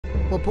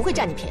我不会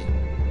占你便宜。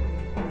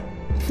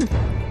哼，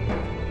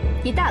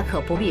你大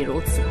可不必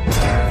如此。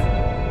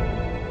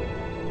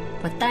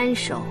我单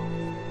手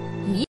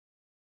一。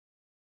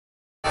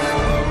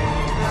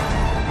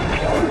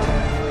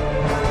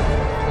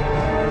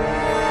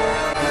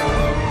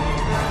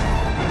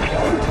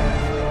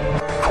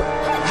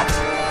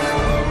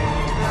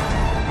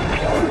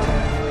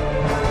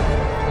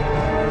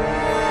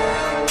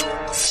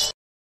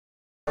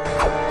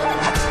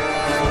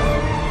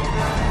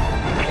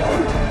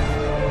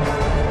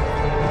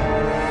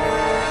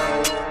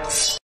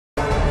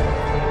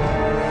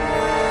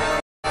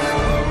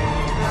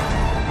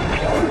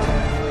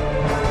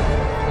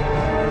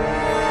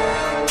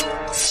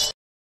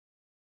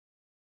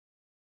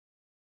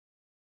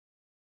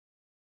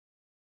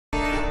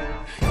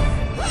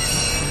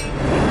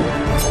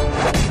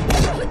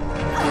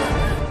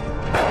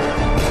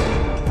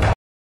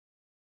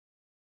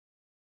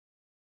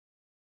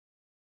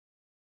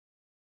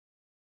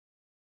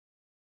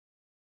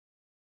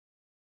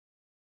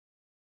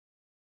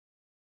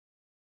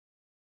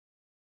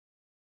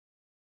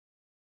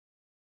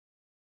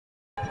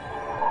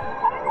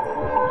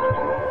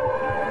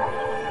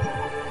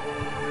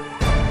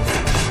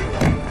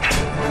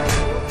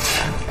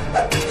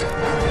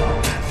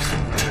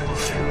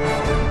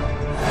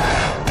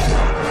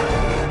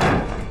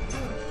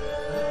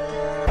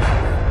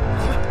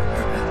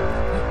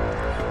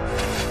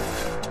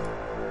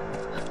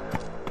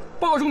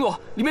 报告中佐，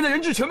里面的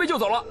人质全被救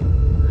走了。原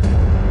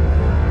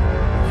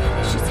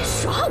来是在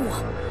耍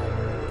我，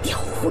调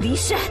虎离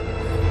山！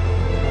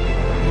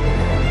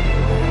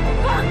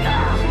报告！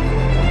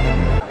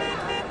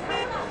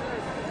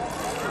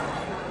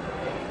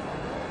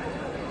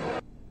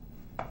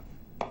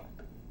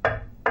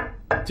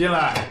进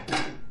来。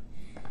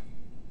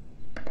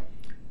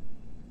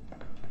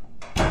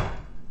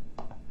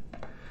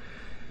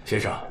先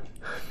生，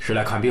是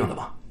来看病的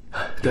吗？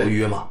有预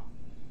约吗？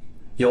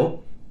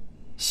有。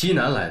 西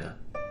南来的，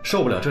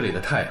受不了这里的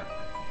太阳，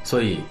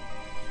所以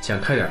想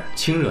开点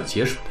清热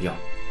解暑的药。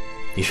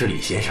你是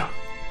李先生？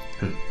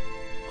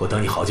我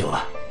等你好久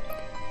了。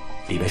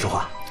里面说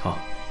话。好。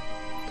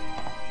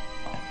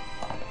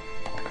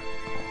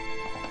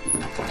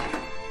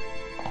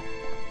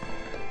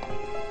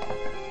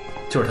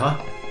就是他。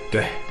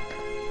对。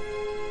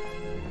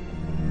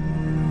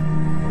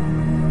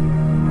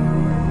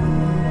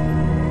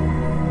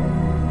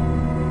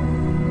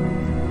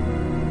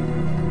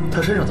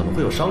他身上怎么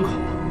会有伤口啊？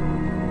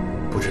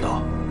 不知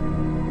道，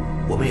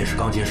我们也是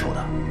刚接手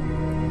的。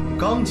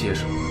刚接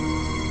手？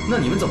那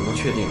你们怎么能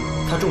确定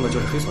他中的就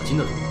是黑索金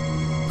的毒？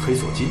黑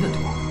索金的毒？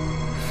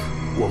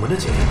我们的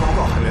检验报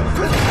告还没完。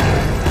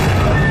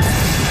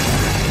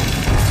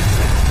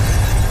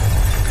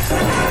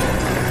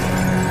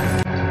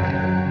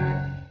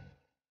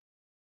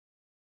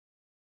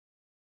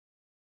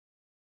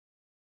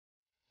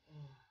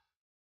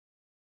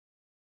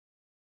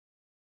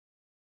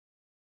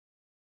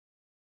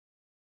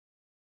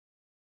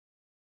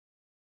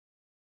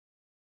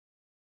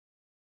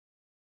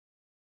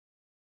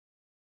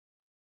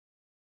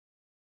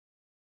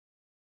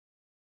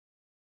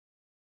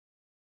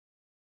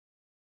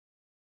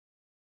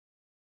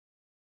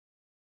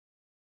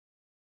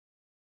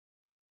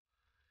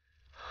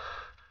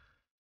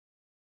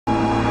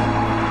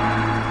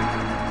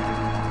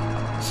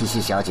西西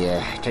小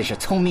姐真是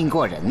聪明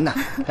过人呐！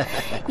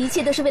一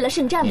切都是为了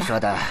圣战嘛。你说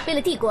的，为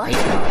了帝国。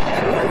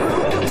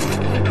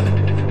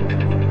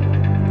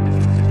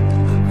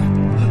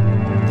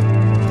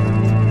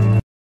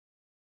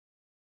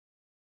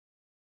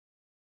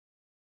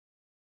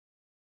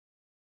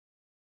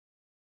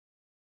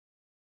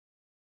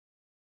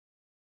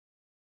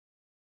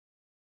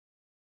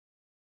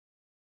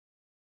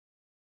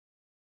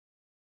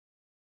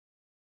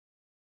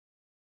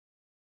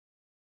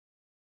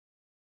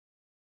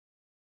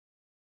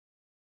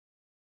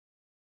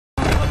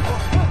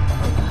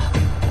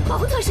保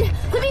护特使，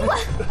回宾馆！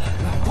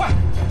快！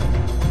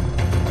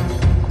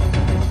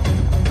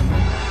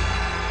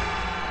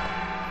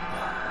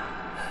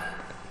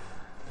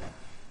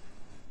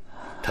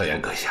特元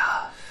阁下，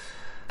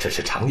这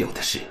是常有的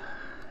事，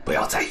不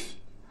要在意。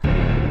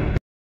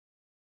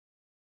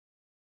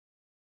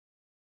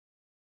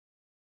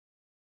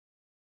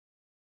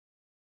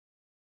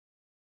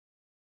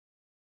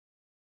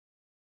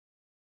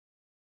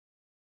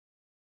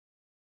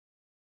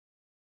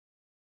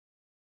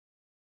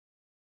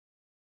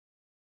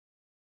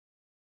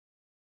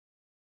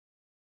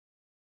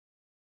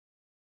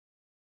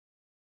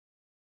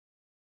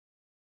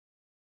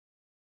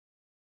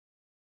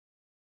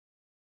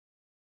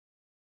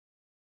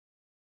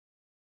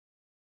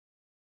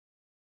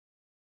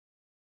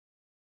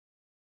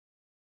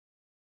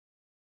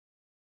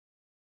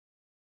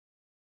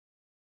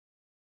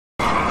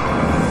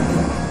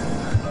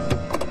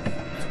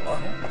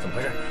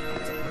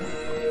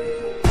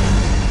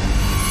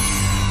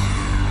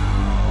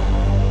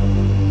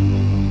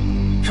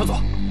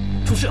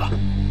出事了！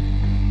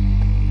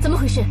怎么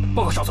回事？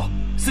报告少佐，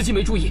司机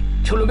没注意，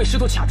车轮被石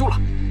头卡住了。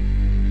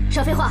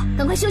少废话，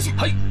赶快修去。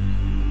嘿。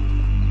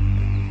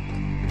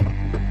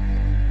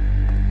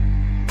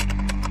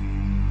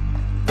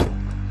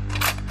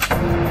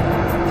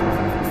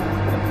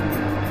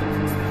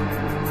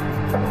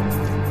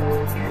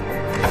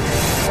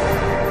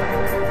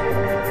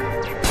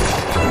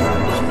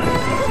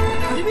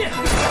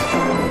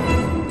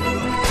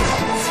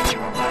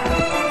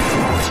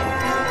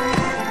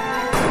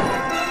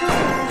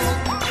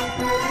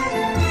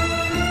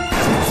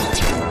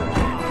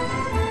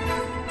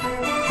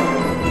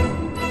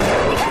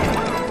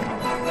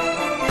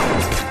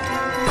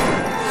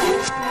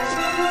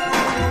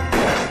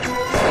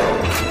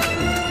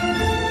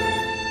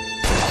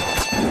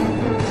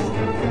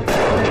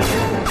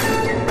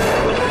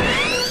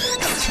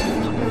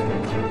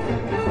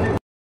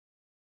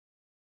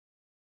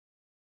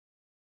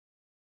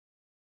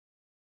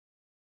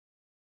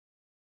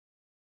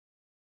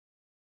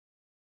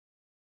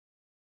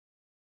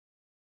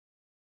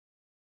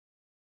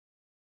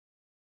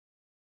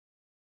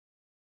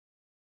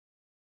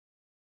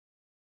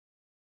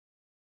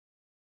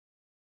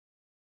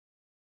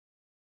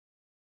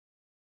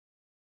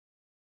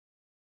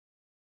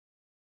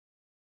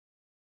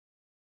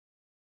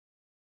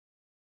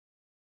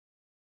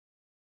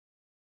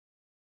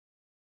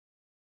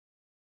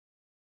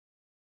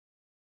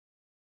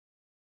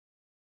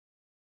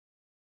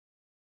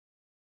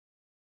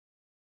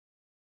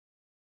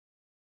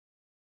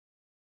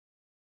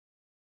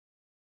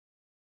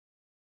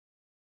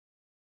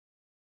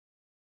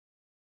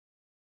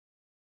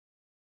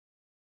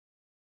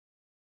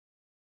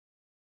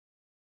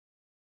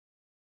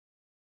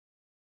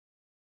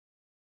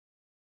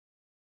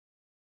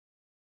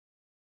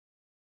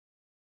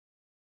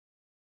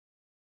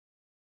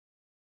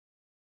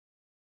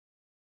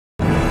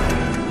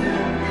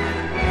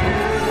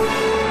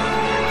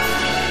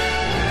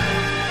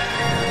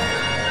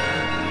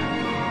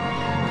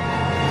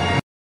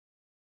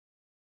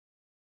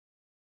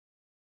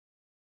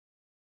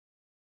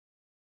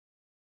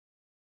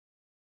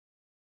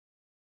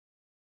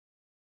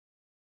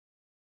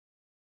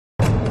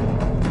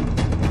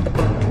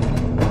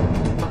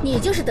你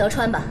就是德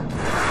川吧？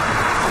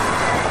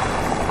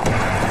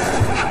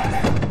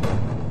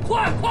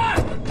快！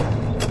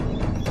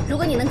如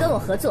果你能跟我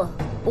合作，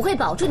我会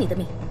保住你的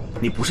命。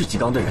你不是吉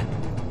冈的人，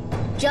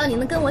只要你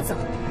能跟我走，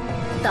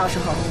到时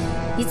候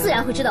你自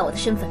然会知道我的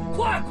身份。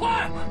快！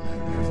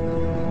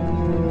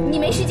你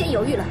没时间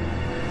犹豫了。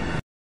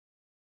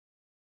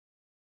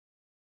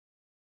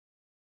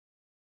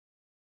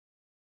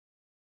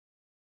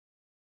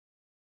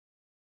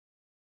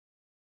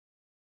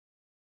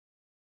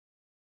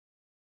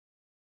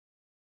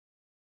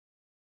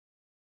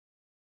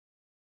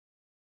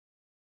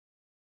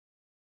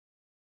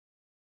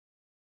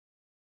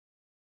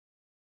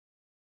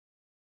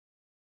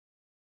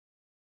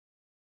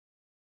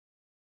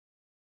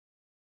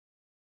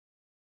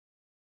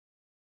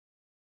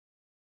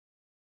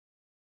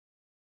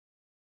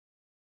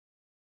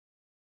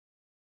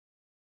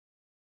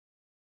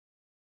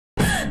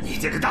你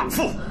这个荡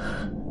妇，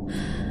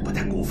不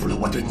但辜负了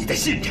我对你的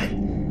信任，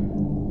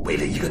为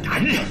了一个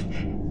男人，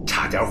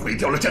差点毁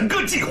掉了整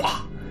个计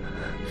划，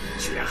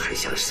居然还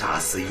想杀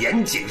死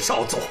岩井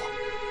少佐。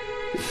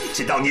你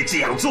知道你这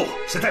样做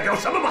是代表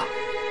什么吗？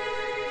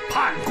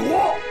叛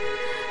国！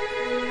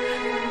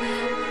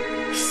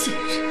信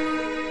任？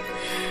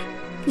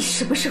你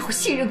什么时候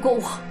信任过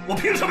我？我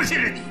凭什么信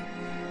任你？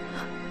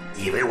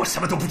你以为我什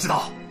么都不知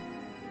道？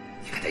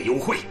你跟他幽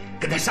会，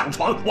跟他上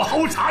床，我毫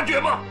无察觉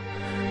吗？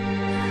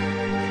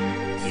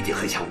一定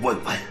很想问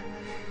问，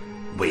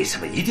为什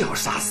么一定要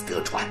杀死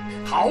德川？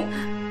好，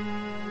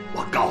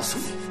我告诉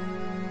你，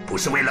不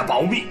是为了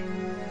保命，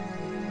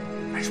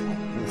而是我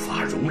无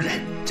法容忍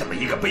这么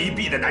一个卑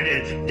鄙的男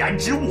人染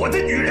指我的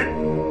女人。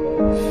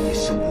你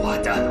是我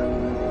的，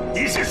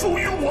你是属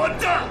于我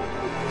的，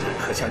任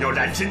何想要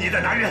染指你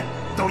的男人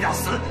都要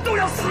死，都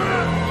要死！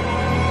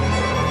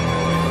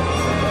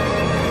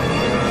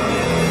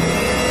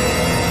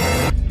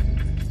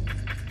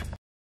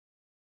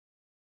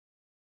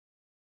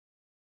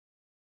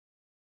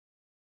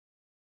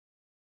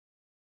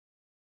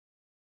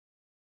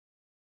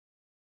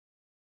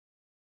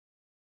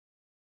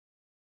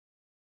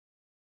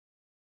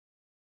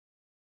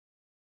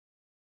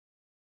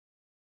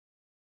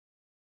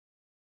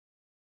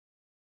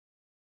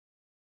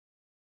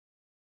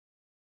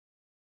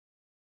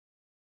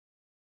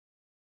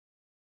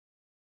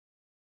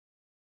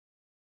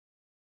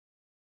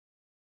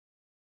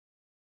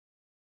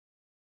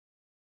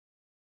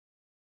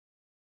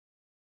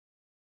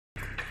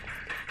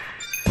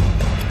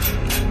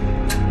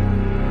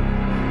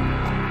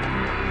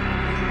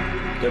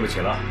对不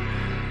起了，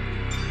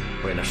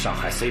为了上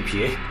海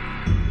CPA，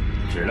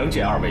 只能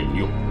借2位一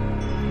用。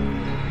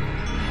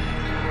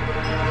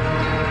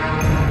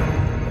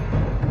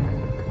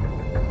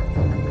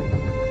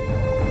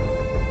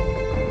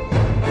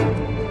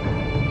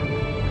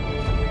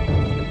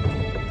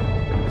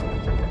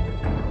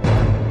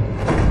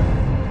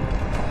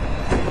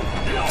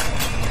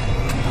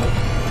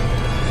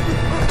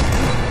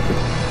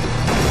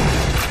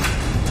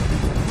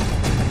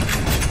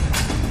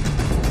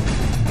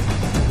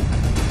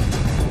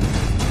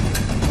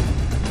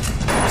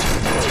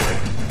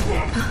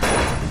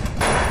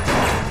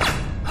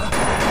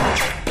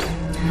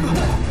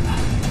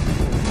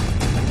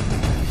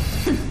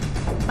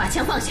把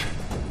枪放下！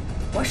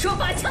我说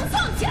把枪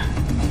放下！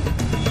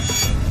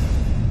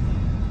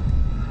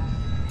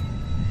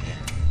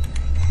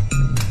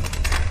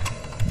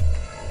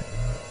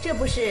这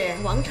不是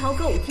王朝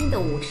歌舞厅的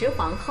舞池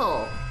皇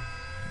后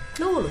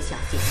露露小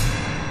姐？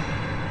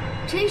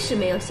真是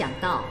没有想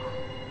到，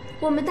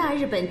我们大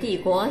日本帝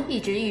国一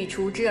直欲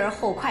除之而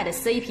后快的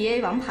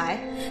CPA 王牌，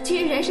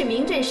居然是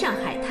名震上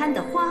海滩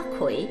的花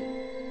魁。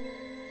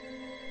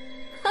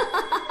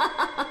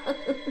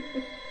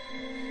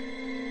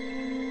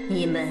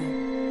你们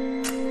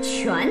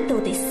全都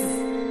得死！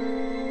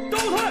倒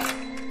退，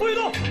不许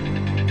动！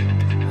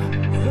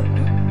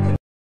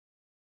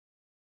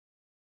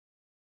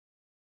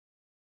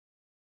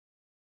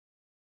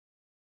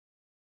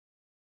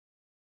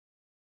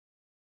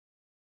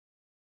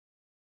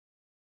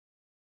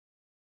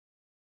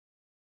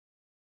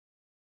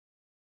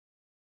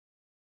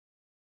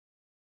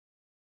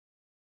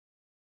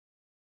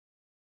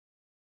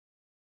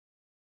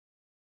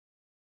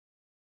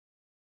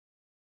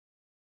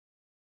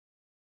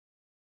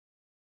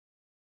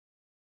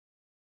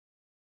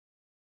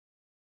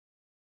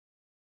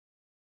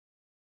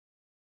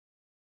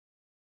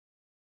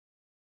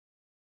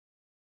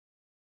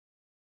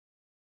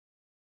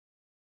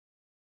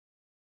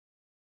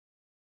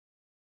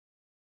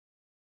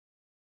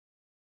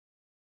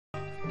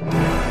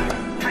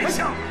开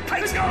枪！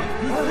开枪！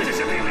这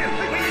是命令，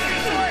为你闭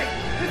嘴！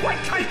快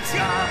开枪！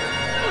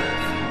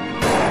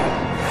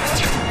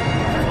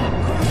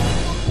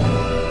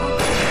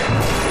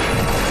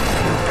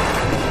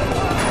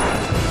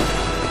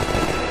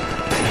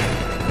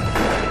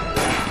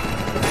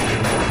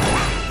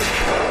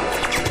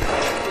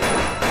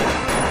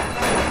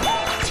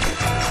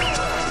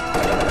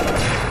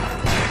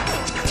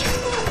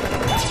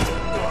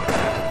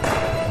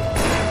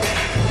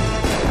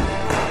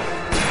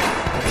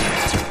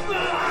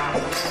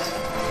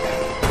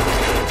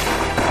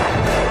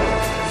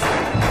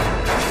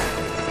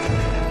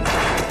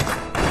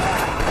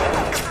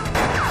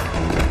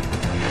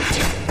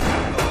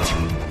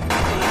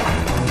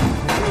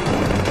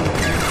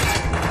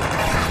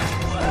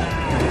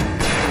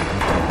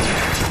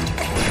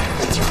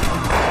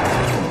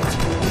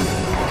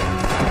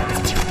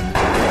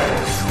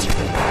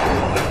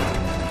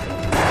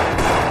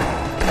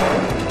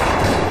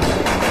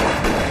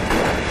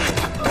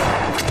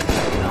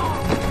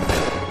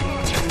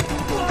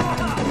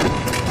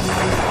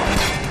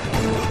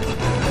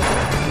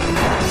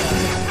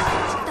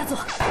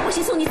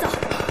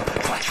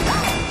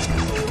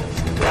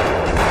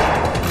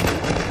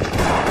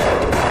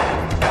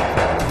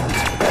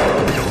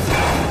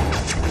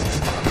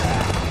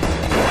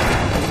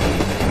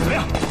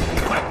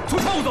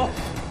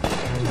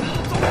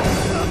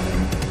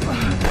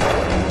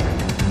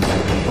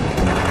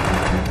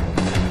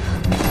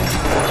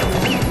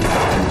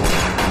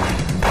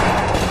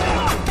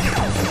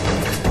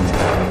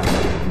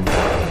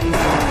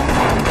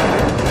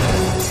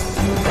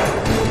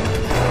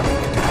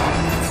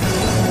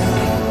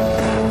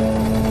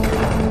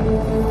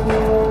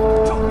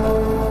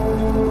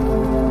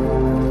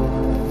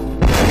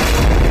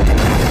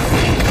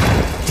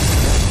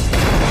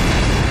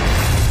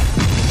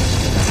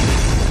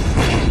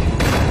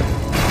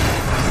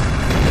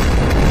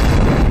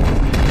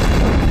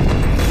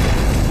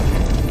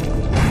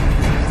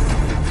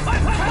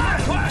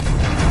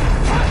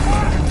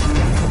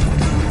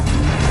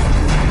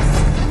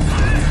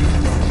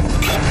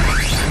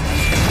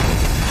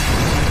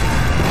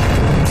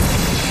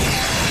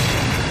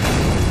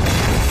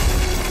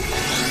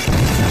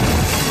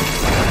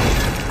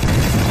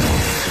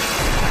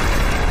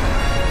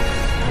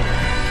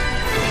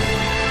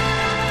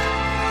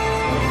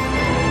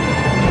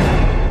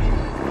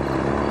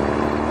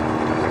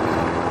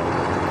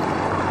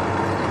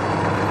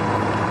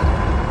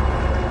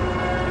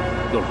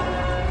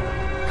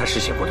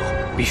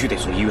须得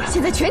送医院。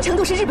现在全城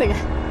都是日本人，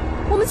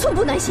我们寸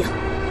步难行。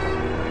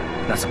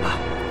那怎么办？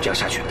这样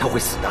下去他会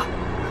死的。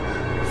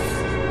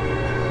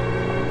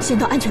先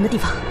到安全的地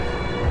方，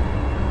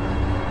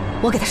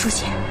我给他输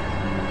血。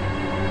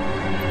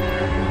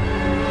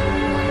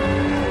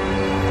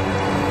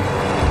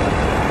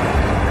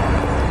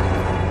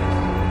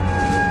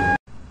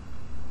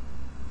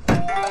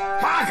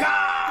巴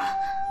卡！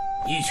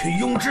一群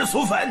庸脂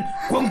俗粉，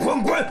滚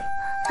滚滚！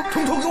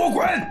统统给我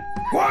滚！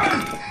滚！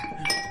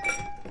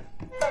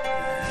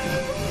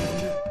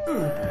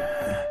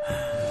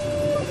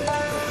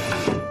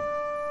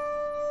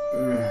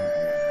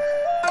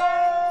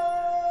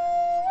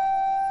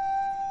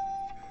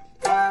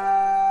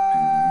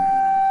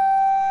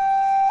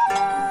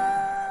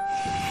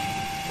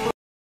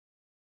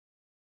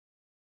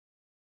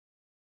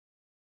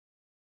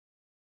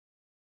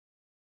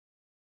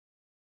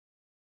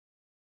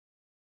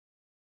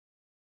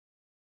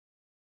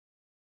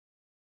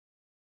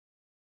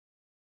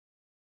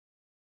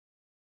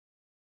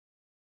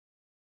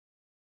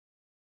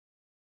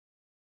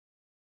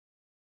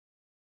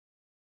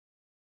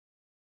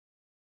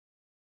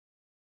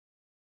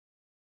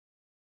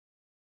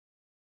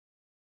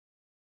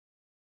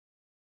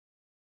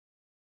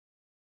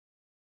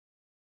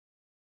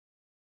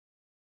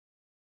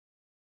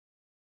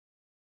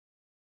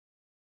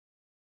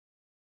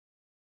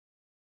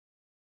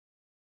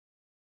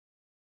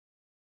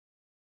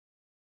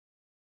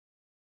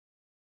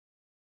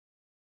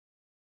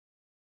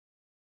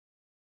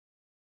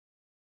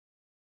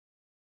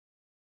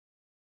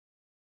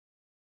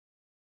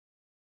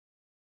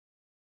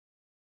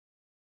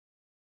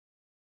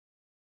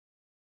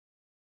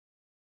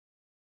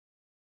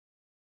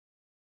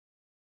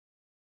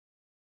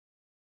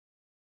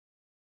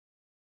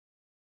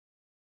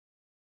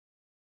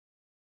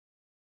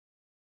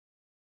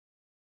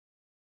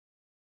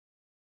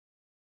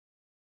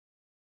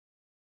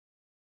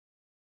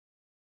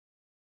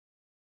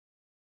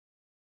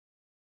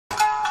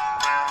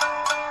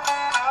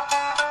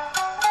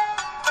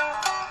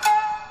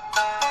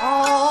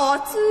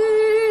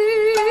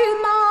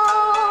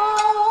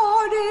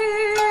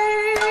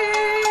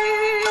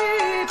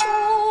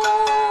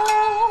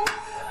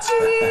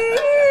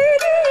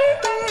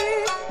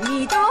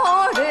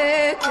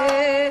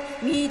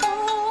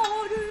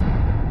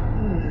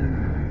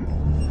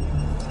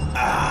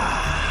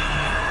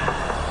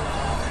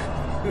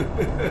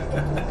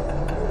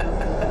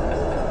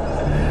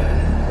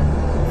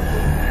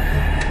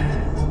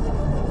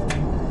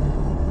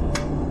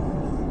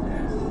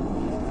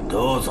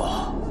都走。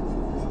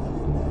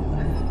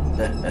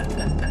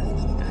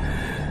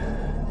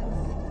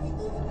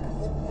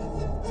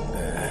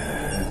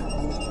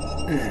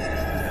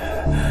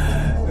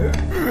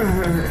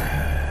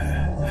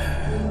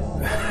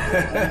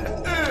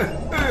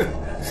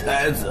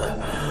才子，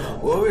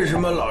我为什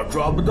么老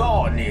抓不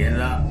到你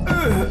呢？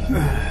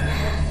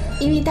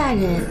因为大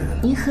人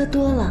您喝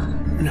多了。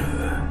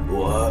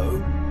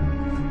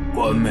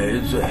我没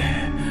醉，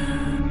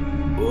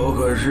我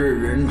可是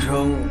人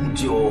称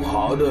酒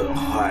豪的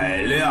海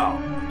量，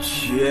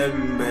千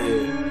杯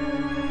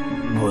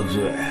不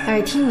醉。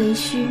耳听为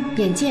虚，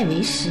眼见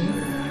为实，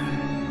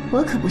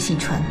我可不信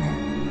传闻。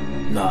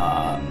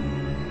那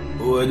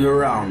我就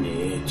让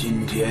你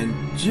今天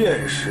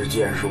见识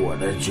见识我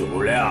的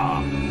酒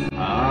量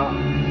啊！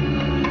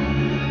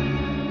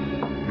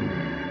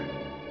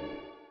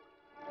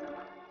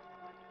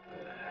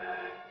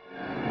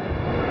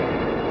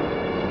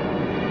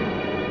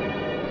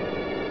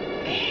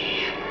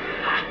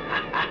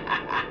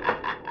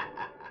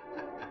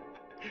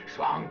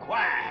爽快！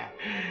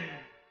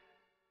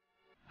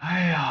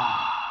哎呀，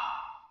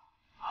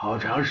好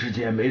长时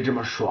间没这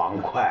么爽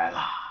快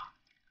了。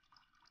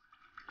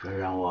这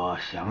让我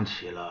想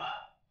起了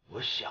我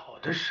小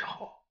的时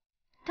候。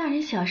大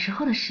人小时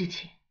候的事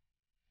情，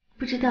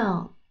不知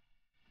道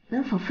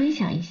能否分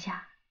享一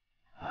下？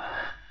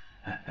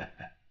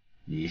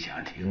你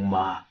想听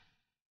吗？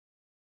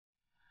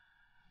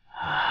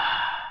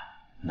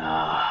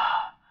那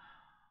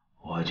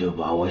我就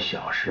把我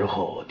小时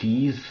候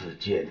第一次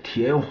见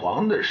天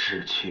皇的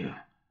事情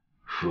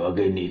说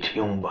给你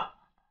听吧。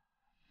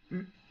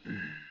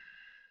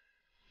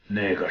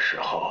那个时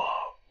候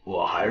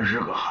我还是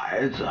个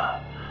孩子，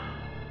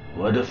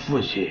我的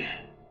父亲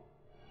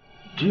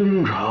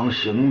经常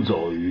行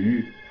走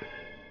于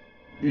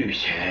御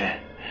前。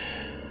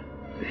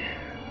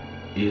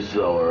一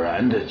次偶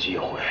然的机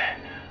会，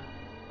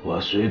我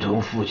随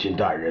同父亲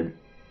大人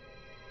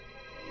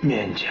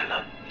面见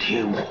了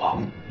天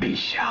皇陛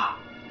下。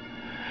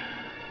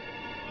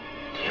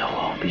天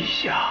皇陛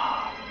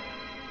下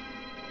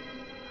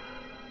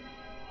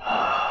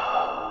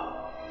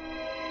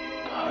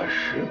他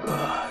是个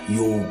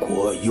忧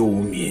国忧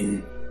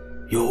民、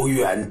有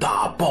远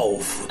大抱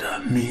负的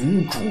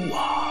明主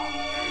啊！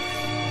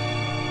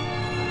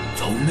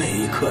从那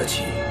一刻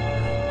起，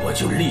我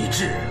就立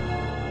志，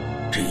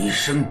这一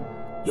生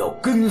要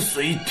跟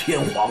随天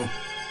皇，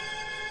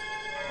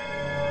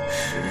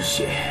实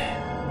现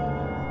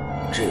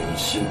振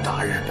兴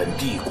大日本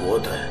帝国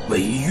的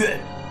伟愿。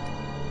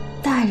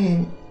大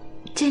人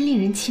真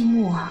令人倾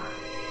慕啊！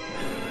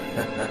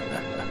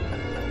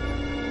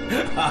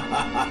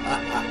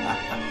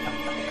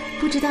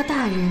不知道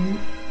大人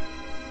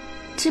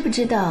知不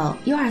知道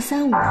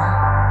U235啊？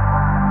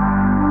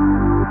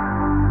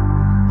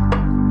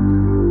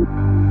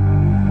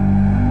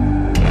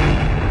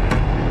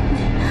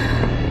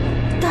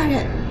大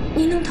人，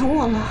您弄疼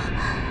我了。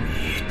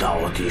你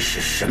到底是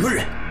什么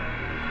人？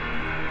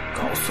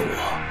告诉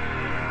我，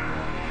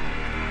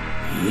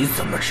你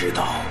怎么知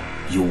道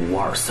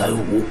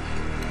U235？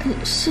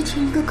是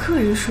听一个客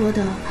人说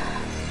的。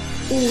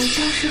我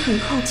当时很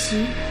好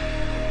奇，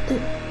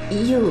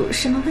有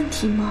什么问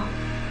题吗？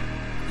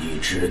你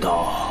知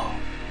道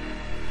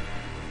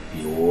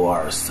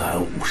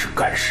U235是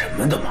干什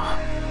么的吗？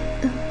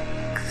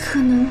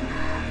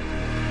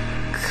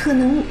可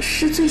能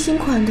是最新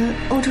款的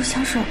欧洲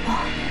香水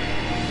吧。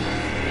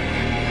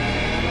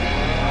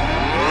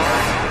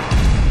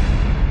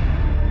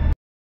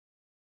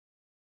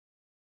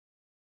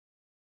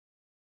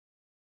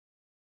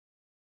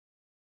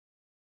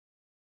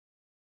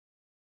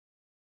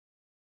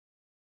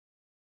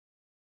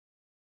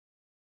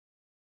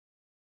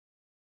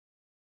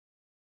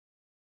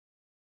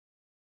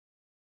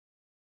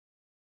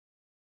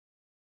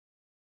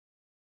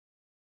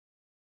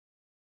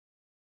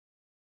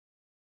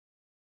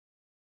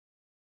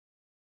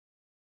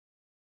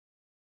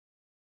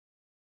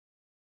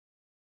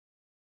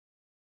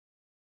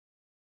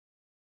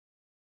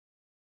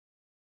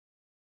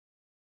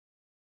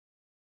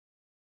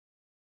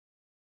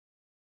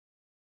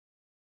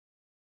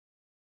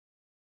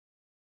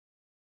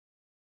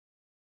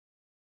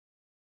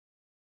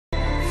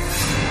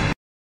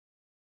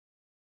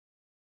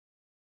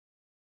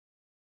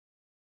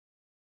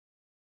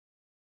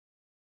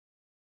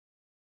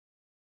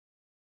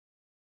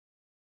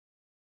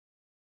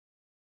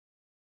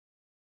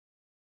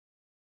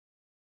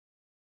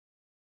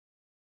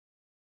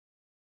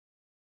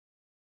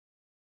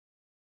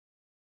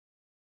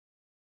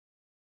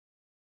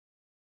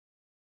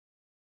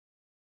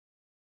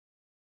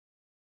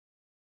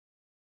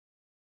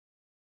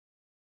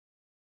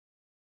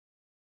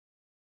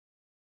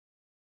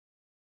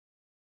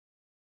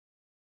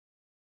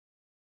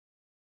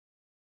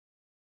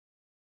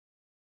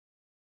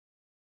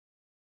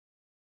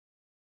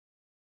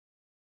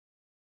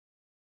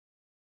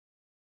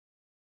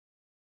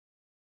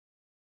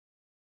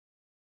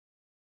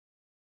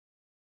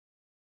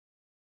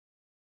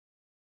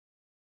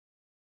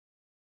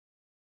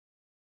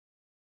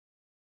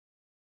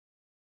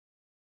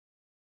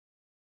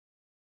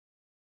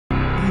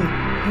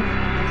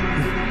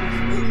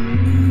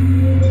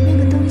那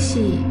个东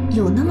西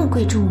有那么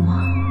贵重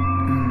吗？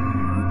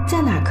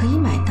在哪儿可以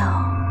买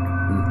到？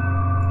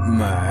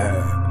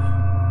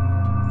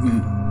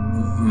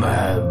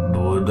买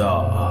不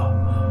到，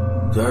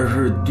咱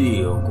是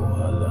帝国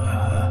的，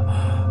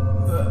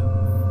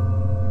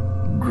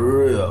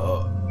只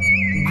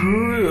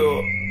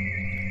有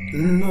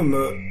那么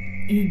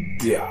一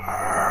点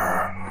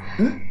儿。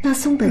那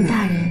松本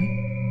大人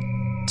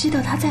知道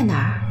他在哪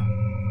儿？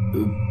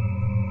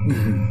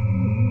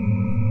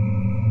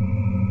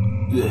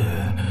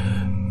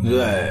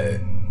在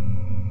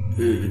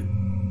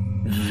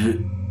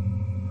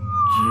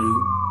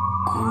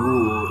库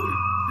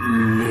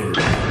里。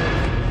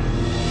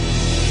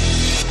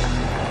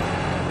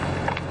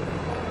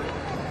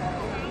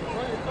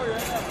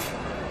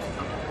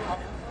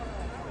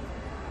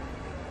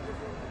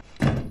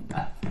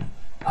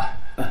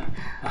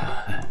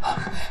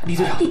李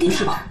队长，没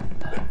事吧？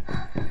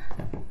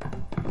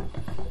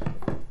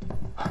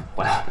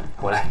我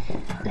来。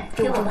来，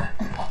给我吧。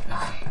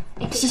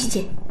西西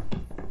姐，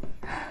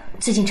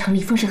最近城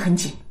里风声很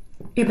紧，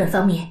日本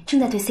方面正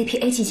在对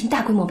CPA 进行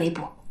大规模围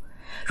捕。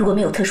如果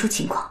没有特殊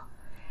情况，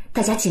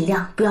大家尽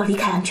量不要离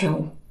开安全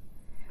屋。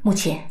目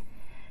前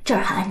这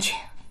儿还安全，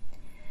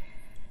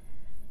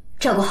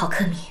照顾好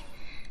柯米。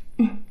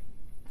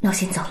那我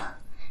先走了。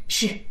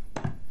是。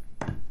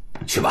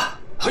去吧。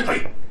嘿。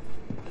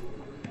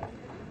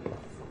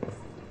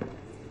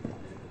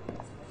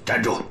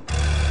站住！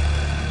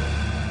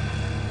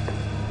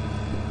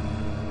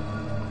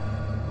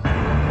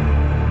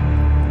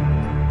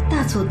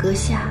大佐阁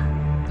下，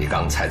你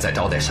刚才在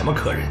招待什么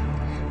客人？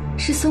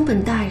是松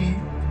本大人，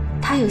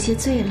他有些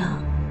醉了。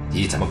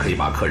你怎么可以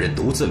把客人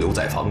独自留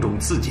在房中，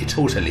自己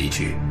抽身离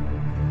去？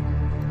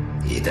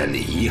你的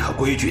礼仪和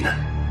规矩呢？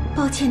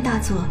抱歉，大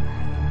佐，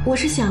我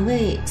是想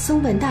为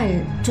松本大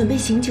人准备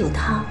醒酒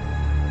汤。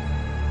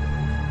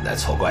那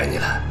错怪你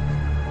了。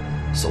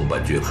松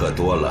本君喝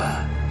多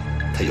了，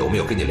他有没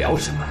有跟你聊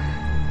什么？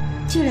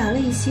就聊了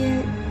一些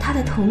他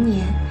的童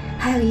年，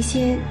还有一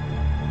些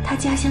他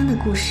家乡的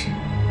故事。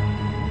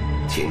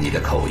听你的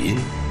口音，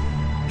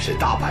是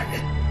大阪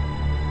人。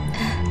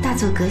大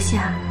佐阁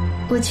下，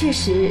我确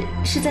实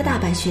是在大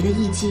阪学的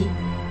艺伎，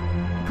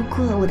不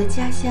过我的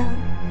家乡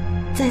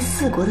在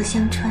四国的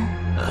香川。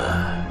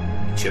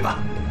去吧。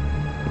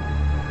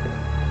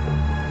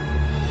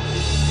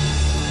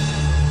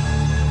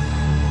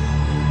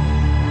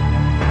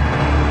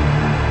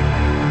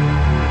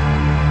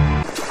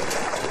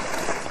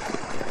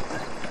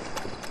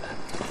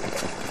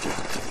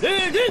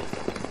立定，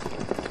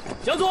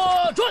向左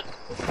转。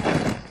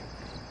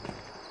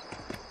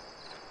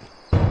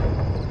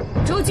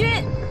诸君，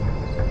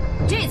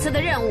这次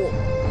的任务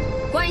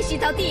关系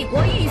到帝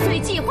国玉碎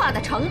计划的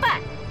成败，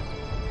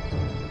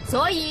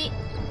所以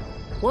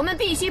我们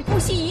必须不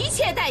惜一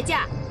切代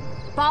价，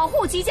保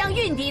护即将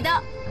运抵的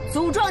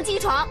组装机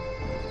床，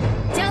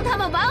将它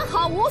们完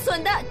好无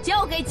损地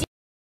交给监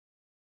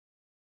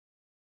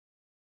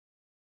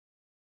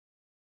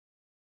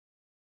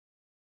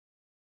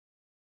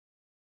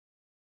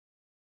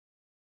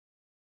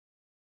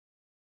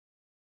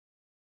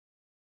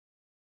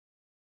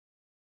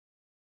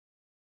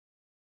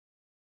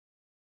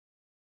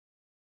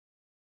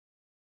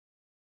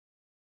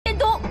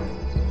督，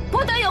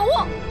不得有误。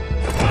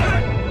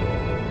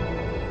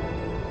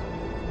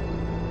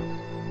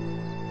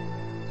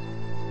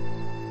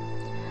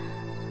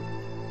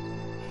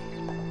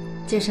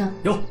剑生，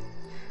有。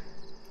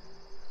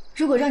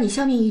如果让你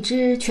消灭一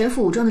支全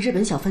副武装的日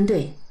本小分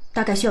队，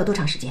大概需要多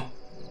长时间？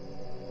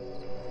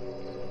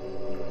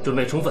准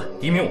备充分，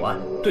敌明我暗，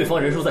对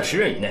方人数在10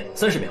人以内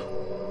，30秒。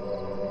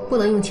不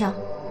能用枪，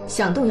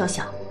响动要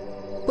小，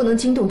不能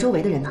惊动周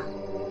围的人呐。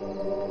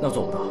那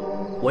做不到，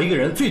我一个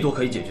人最多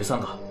可以解决3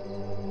个，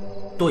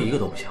多1个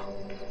都不行。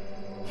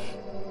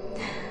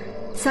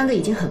3个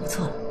已经很不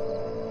错了。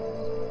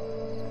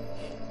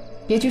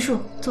别拘束，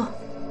坐。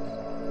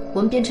我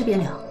们边吃边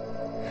聊。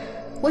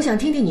我想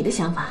听听你的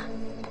想法。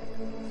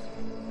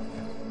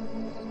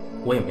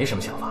我也没什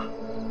么想法。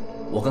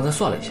我刚才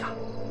算了一下，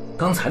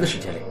刚才的时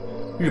间里，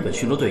日本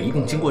巡逻队一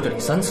共经过这里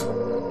3次，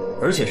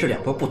而且是2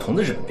波不同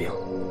的日本兵。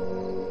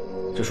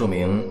这说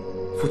明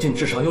附近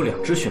至少有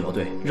2支巡逻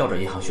队绕着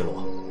银行巡逻。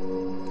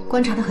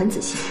观察得很仔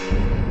细。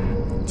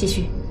继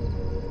续。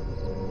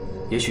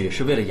也许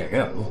是为了掩人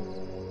耳目，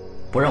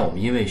不让我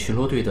们因为巡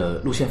逻队的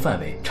路线范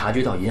围察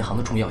觉到银行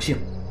的重要性，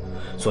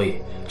所以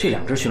这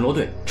2支巡逻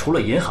队除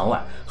了银行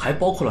外，还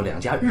包括了2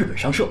家日本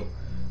商社。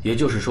也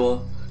就是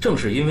说，正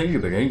是因为日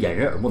本人掩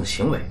人耳目的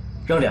行为，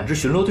让2支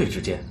巡逻队之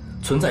间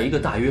存在一个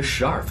大约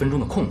12分钟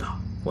的空档。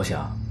我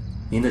想，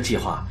您的计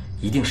划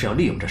一定是要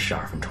利用这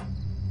12分钟。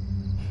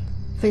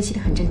分析得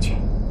很正确。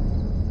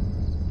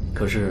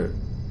可是，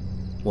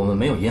我们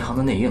没有银行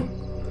的内应，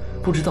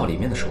不知道里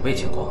面的守备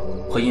情况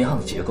和银行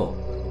的结构，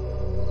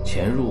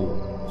潜入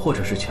或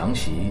者是强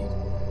袭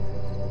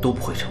都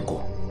不会成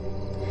功。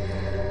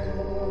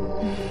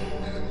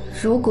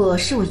如果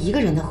是我一个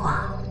人的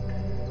话，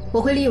我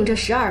会利用这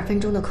12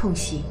分钟的空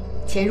隙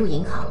潜入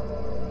银行，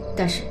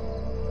但是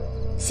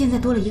现在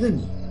多了一个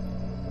你，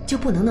就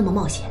不能那么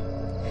冒险。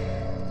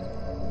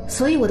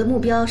所以我的目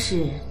标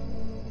是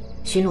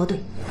巡逻队。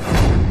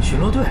巡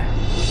逻队？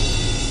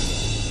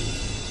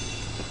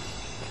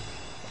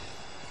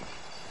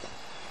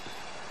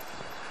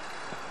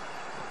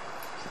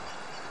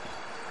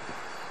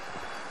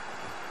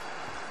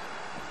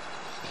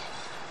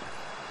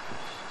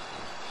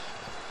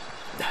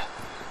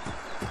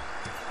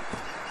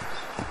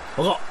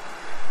报告。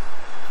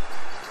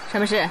什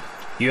么事？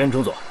议员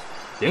中佐，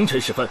凌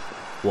晨时分，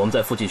我们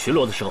在附近巡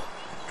逻的时候，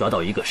抓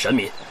到一个山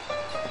民。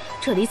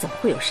这里怎么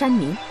会有山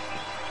民？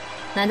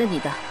男的女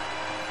的？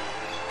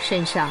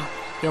身上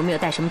有没有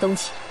带什么东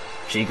西？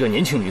是一个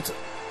年轻女子，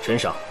身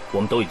上我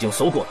们都已经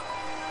搜过了，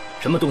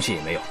什么东西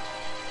也没有，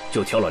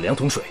就挑了2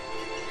桶水。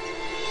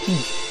女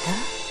的？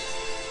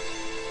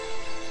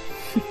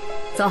哼，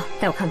走，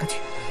带我看看去。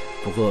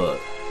不过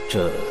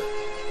这……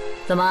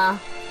怎么，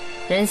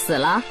人死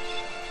了？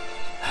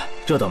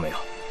这倒没有，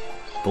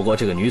不过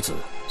这个女子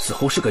似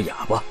乎是个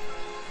哑巴，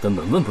根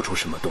本问不出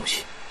什么东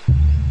西。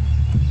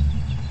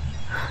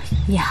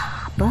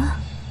哑巴？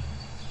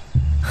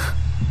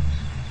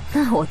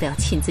那我得要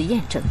亲自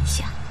验证一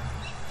下。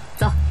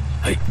走。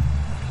嘿。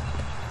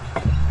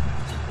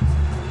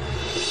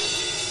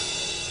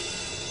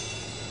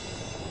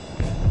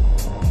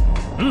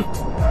嗯。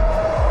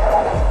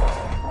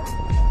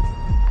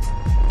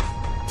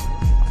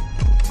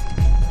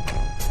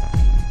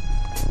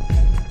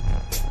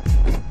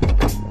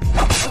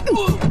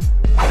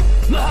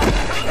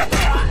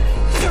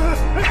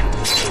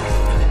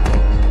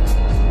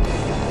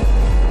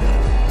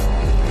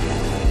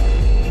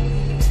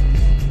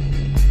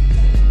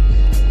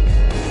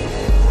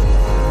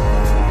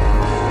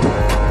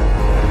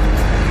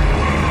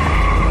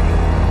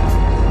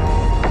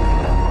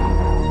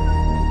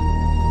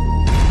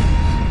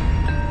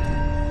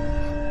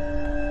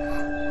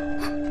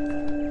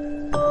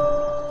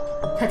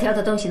他挑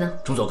的东西呢？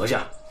中佐阁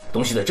下，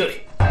东西在这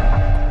里。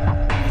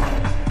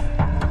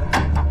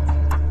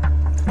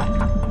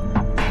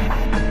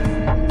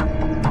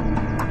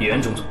议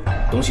员中佐，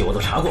东西我都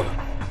查过了，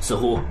似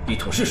乎1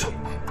桶是水，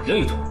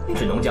另1桶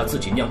是农家自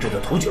己酿制的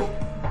土酒。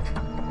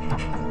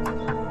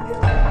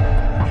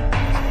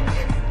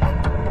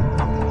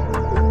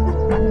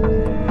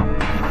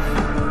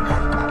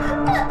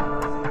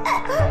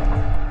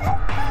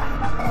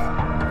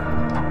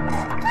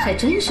还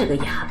真是个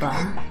哑巴。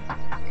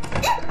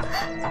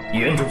议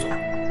员中佐，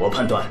我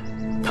判断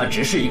他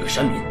只是一个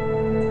山民。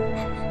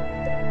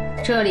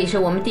这里是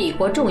我们帝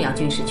国重要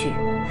军事区，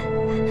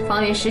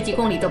方圆10几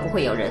公里都不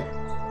会有人，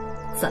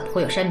怎么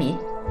会有山民？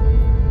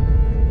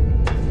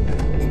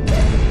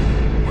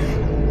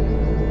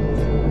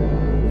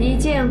你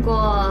见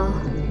过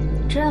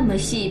这么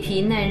细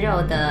皮嫩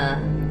肉的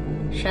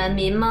山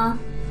民吗？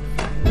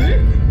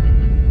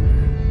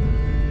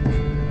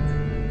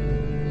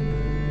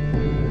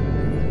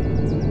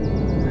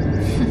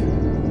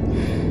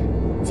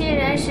既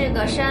然是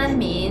个山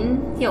民，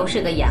又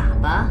是个哑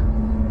巴，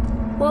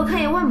我看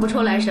也问不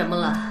出来什么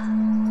了。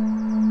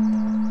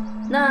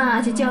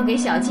那就交给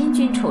小金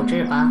军处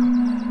置吧。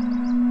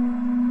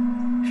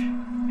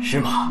是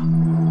吗？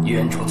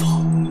冤种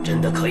错，真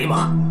的可以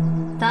吗？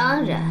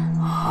当然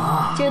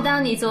啊，就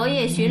当你昨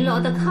夜巡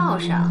逻的犒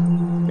赏，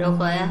如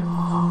何呀？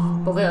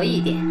不过有一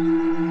点，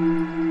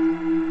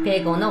别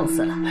给我弄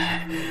死了。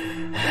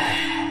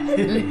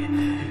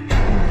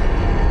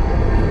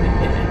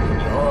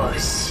よ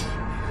し。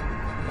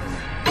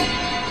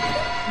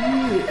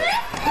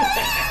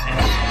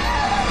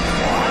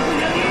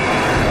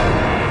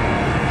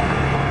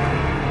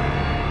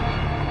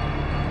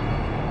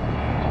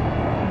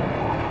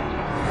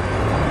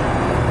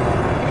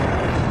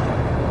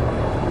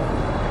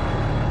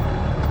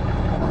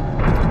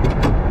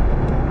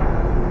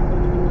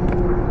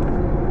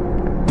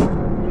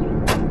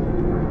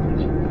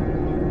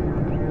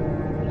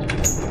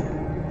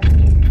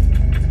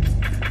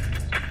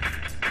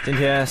今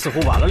天似乎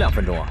晚了2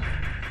分钟啊！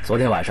昨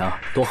天晚上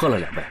多喝了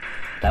2杯，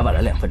来晚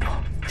了2分钟，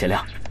见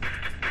谅。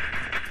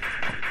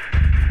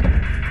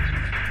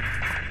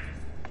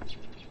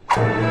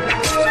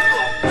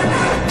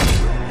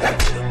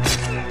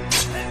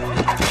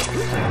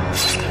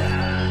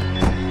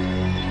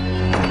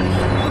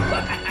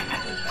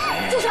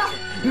住手！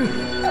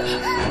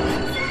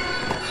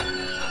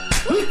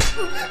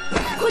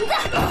混蛋！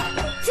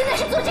现在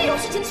是做这种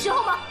事情的时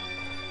候吗？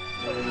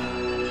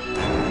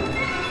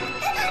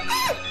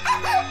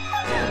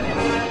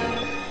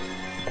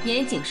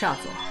严谨少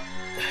佐，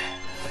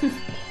哼，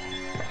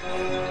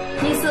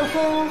你似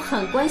乎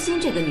很关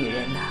心这个女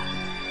人呢。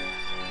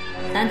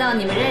难道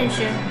你们认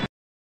识？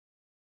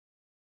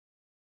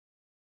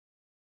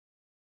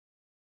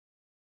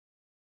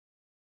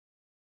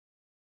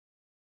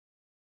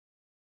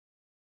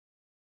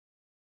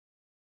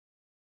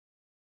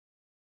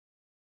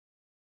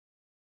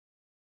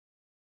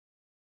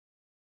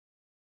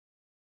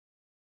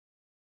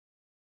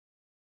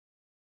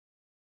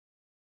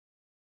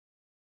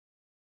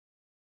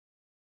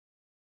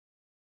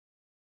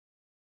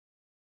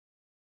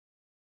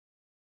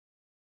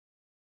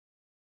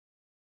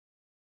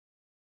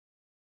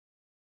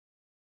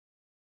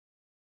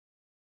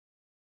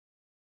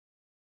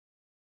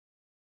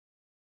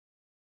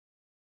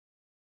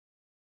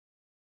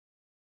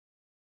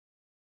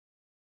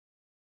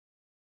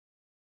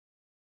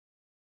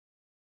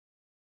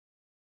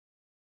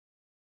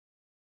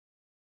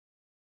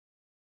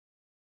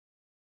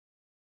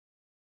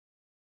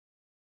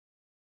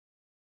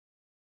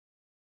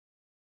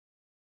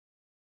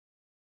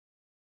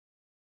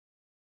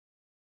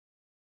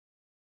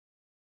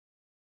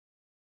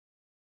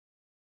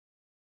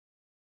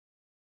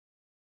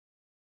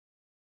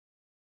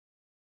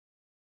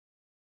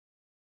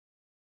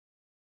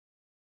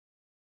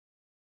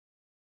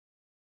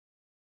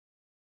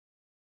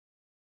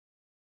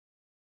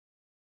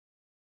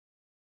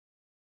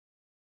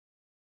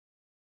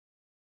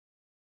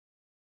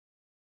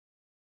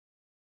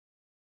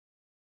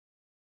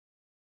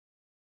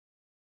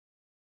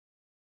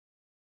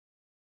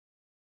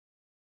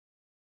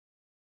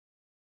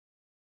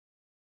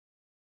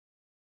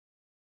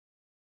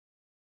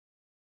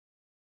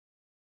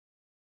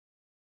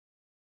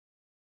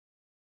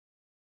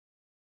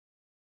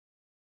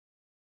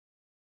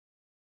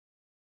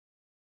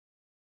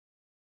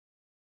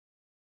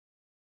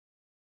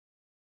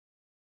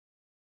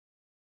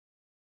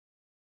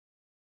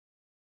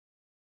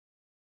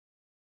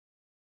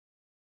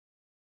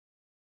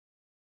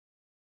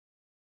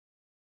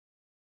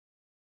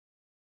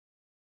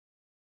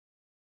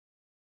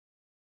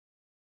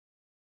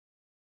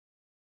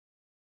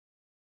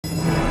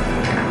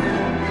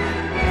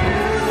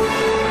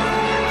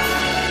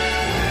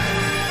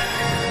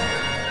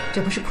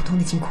这不是普通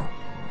的金库，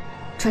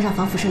穿上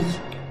防辐射衣。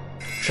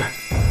是。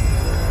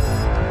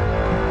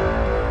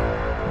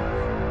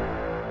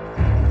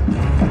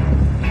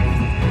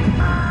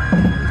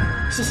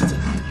西西姐，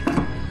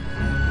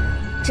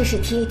这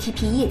是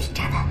TATP 液体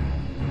炸弹，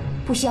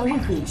不需要任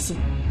何引信，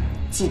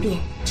即便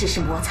只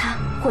是摩擦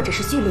或者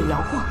是剧烈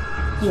摇晃，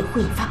也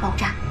会引发爆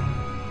炸。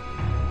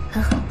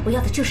很好，我要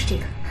的就是这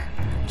个。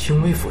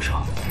轻微辐射，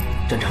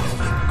站长，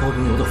高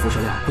浓油的辐射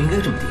量不应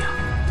该这么低啊！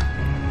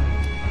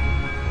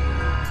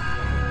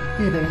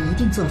日本人一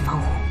定做了防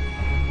护。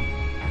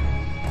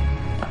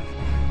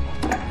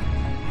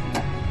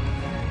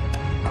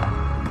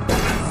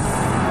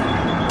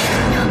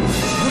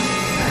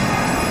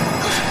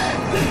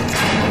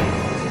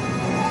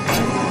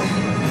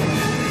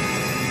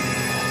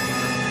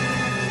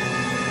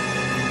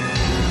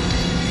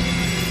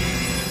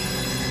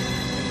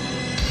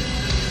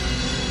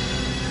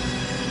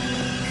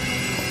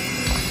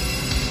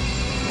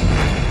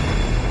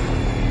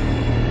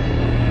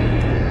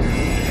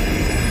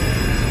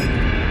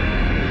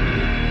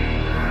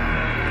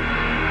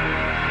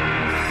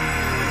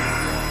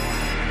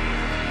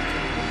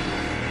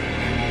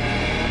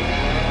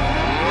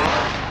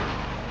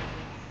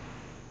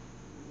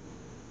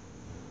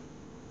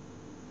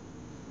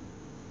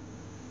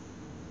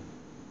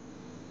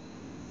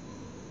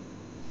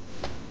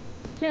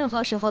任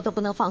何时候都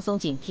不能放松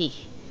警惕，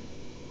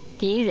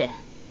敌人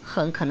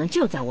很可能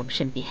就在我们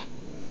身边。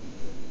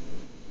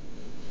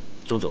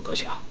中佐阁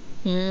下，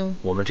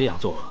我们这样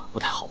做不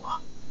太好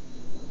吧？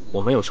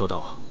我没有收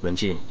到软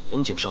禁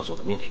岩井少佐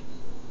的命令。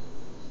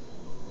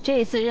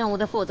这次任务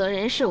的负责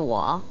人是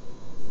我，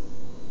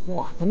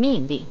我的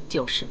命令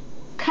就是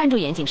看住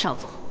岩井少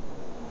佐。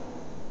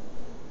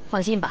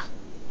放心吧，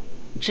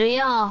只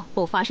要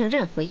不发生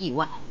任何意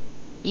外，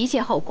一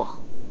切后果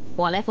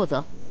我来负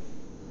责。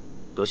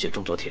多谢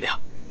中佐体谅。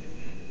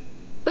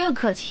不用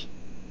客气，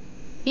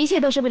一切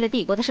都是为了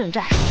帝国的圣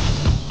战。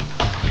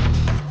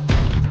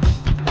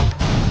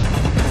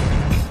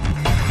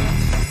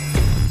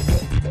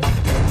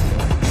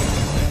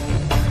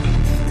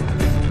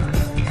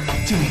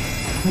经理，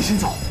你先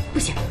走。不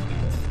行，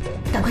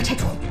赶快拆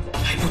除！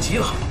来不及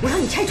了，我让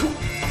你拆除，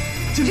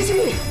执行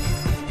命令。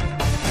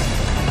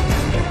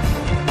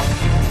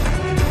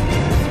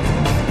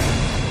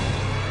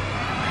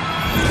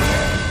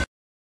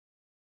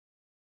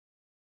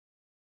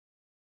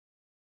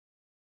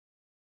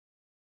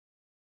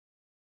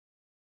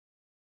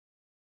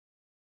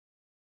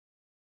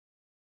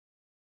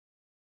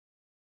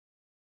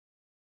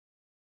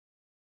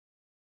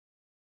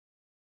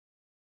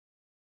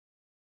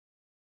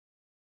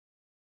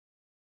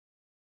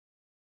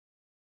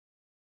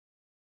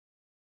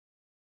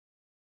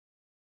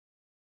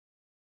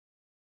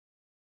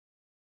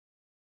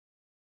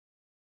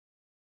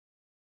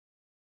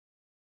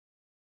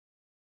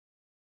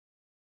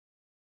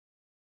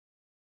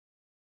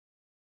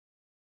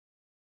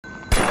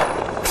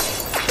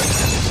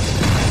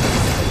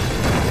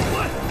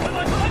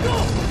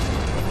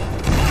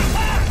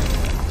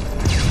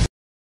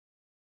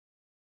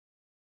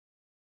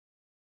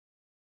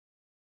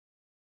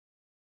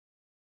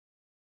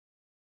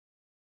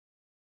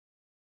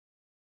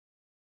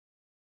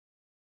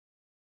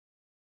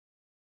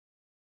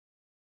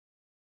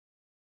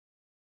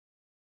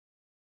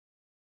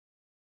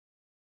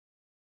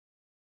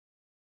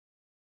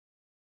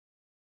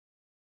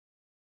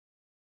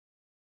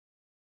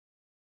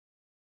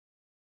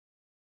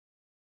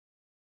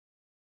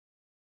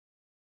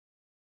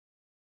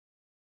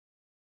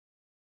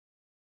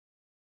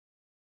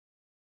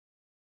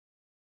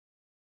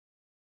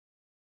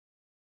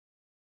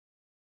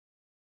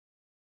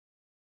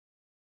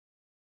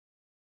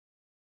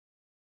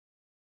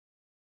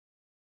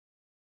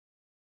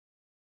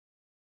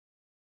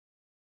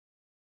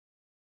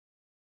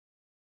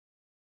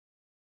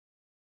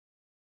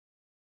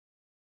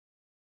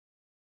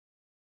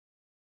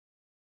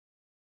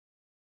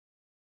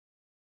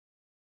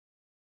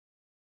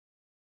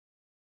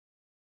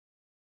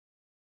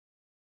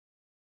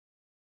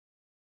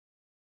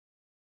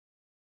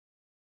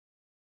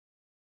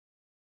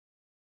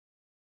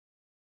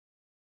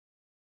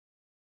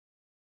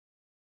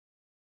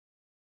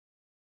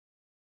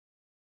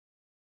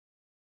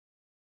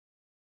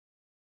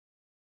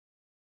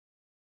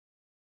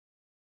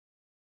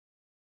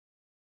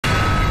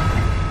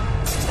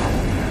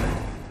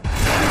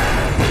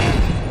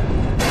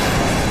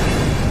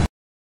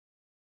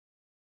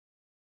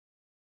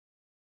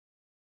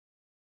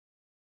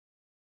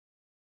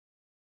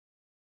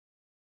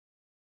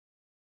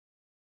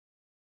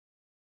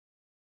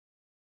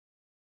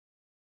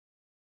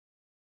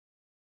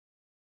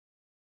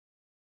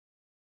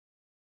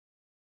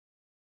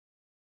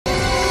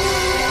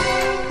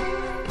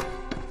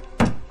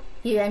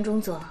议员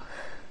中佐，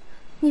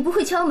你不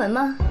会敲门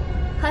吗？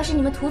还是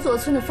你们土佐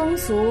村的风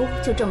俗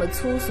就这么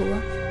粗俗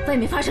啊？外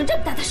面发生这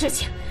么大的事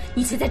情，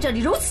你却在这里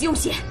如此悠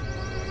闲。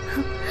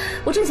哼，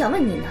我正想问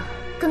你呢，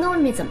刚刚外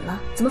面怎么了？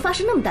怎么发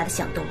生那么大的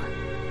响动啊？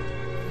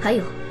还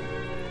有，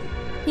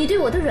你对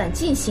我的软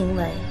禁行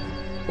为，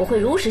我会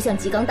如实向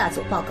吉冈大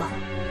佐报告。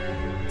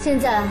现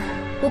在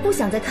我不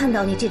想再看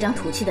到你这张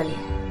土气的脸，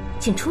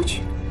请出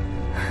去。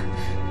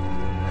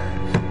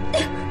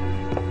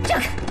让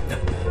开！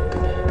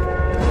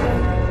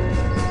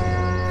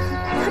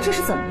他这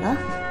是怎么了？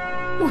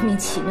莫名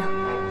其妙。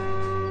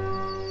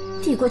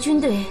帝国军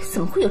队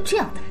怎么会有这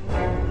样的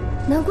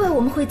人？难怪我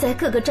们会在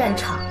各个战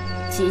场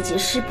节节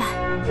失败。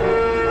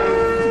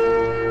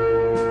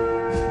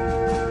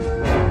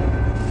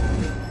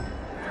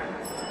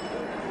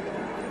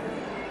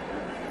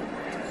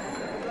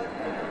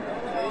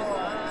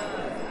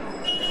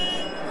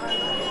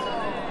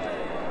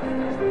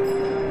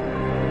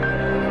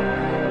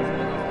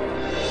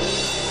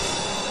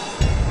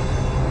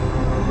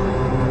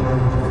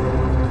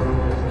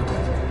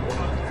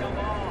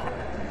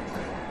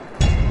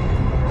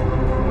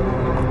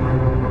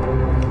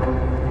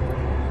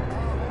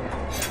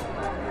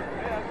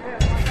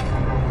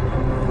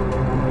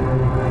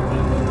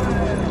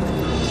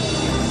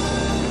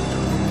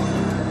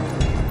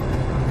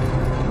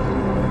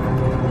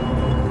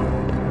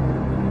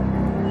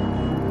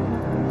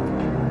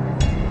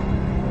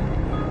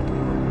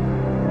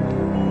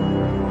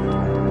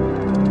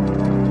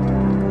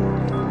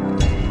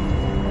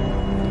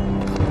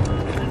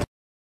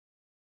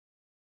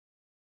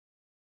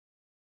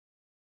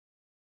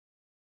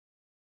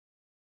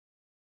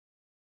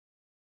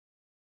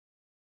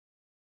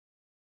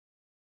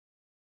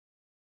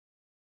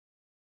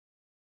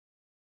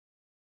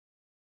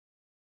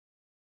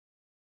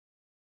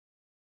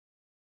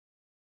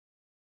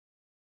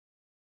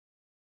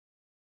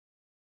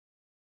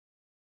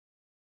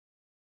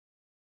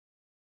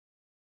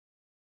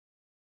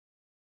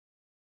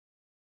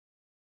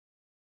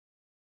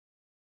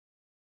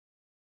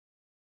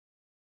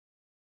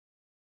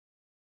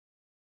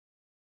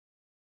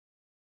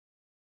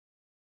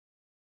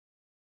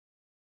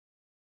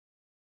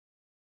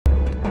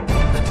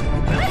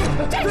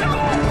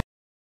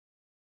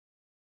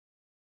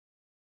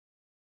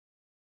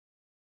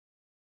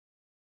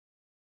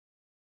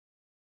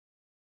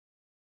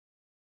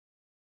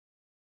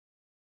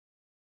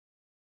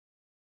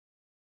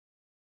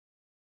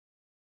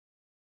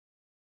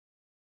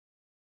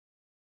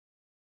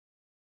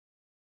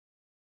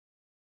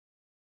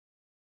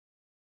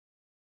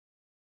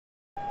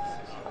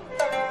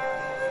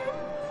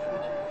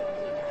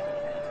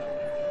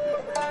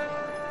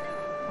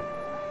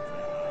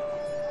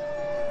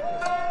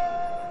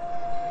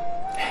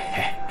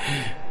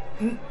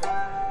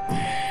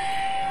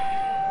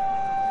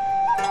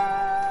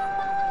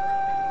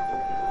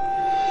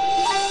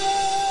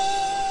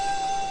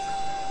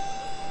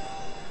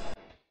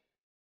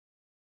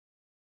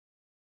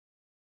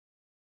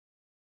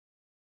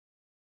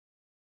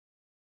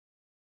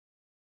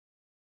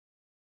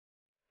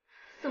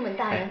本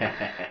大人，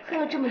喝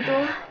了这么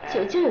多，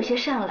酒就有些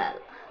上来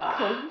了，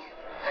口音。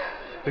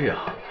哎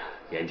呀，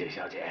严静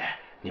小姐，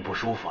你不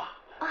舒服啊？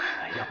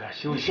要不要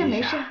休息一下？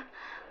没事，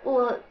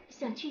我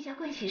想去一下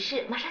盥洗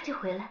室，马上就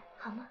回来，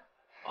好吗？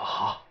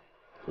好，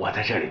我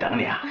在这里等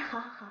你啊。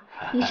好，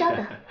你稍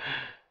等。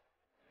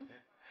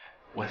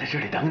我在这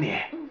里等你。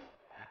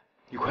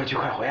你快去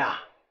快回啊！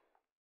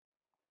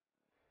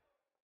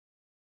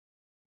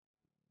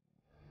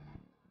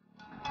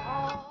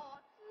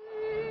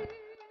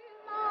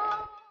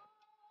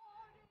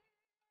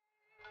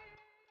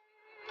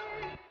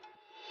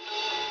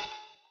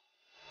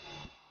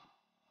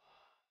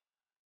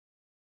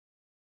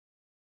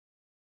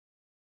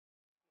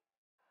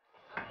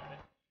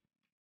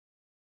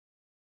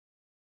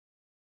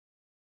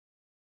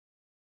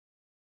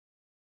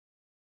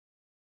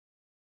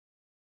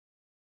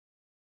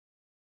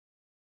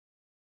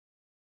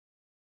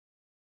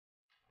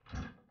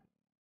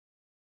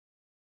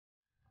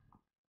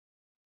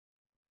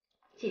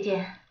姐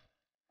姐，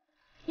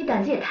你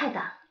胆子也太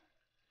大了，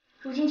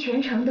如今全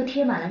城都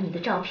贴满了你的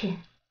照片，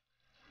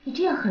你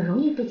这样很容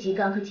易被吉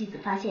刚和纪子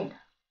发现的。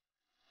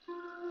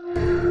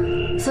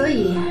所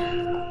以，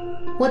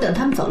我等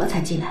他们走了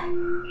才进来。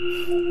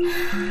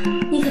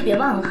你可别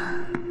忘了，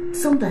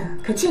松本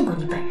可见过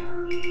你本人。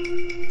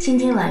今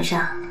天晚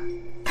上，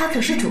他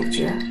可是主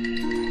角，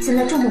想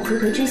在众目睽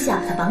睽之下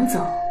把他绑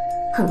走，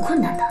很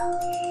困难的。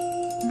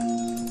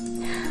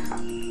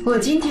我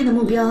今天的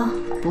目标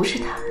不是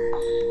他。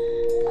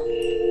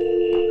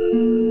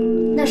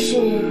那是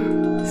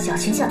小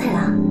泉孝太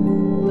郎。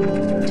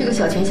这个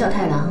小泉孝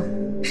太郎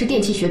是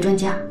电气学专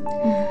家，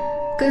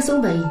跟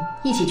松本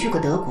一起去过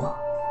德国。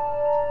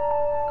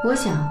我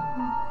想，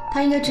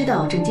他应该知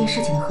道整件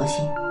事情的核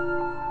心。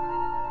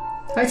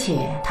而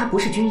且他不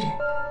是军人，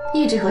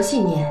意志和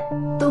信念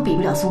都比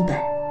不了松本。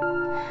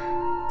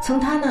从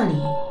他那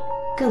里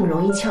更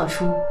容易撬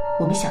出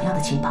我们想要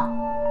的情报。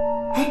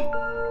哎，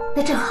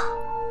那正好，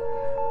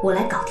我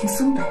来搞定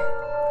松本，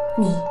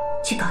你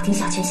去搞定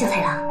小泉孝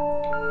太郎。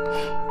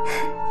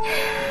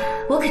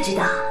我可知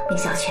道那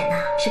小泉呐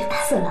是个大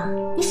色狼，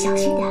你小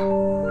心点。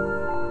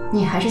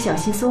你还是小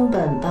心松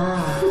本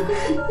吧。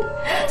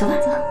走吧，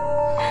走。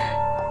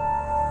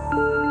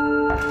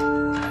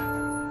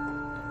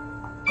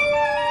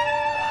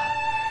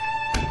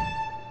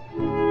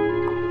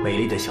美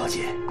丽的小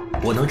姐，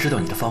我能知道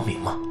你的芳名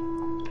吗？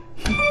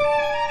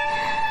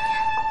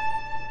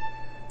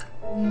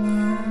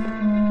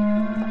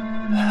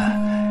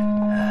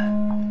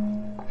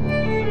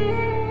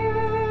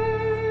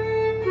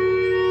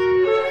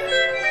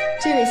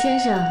这位先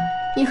生，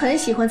你很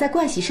喜欢在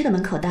盥洗室的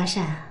门口搭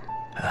讪啊？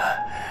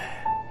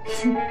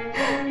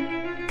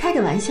开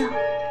个玩笑，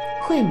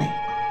惠美，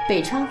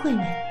北川惠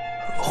美。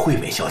惠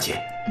美小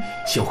姐，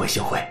幸会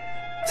幸会，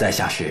在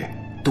下是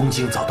东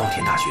京早稻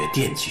田大学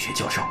电气学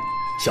教授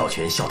小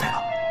泉孝太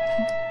郎。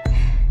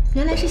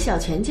原来是小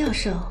泉教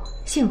授，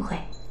幸会。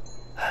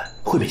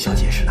惠美小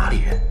姐是哪里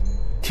人？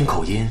听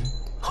口音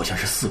好像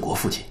是四国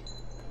附近。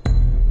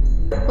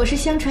我是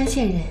香川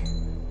县人。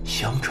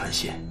香川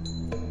县，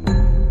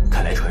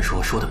看来传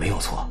说说的没有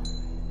错，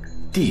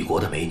帝国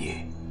的美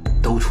女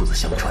都出自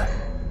香川。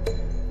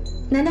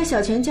难道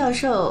小泉教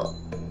授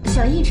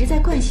想一直在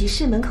盥洗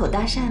室门口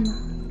搭讪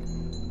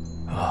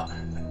吗？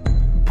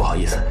不好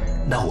意思，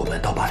那我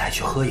们到吧台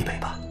去喝一杯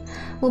吧。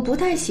我不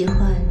太喜欢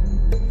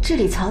这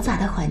里嘈杂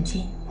的环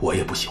境。我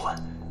也不喜欢，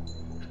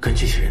跟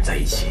这些人在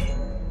一起，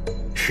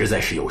实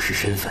在是有失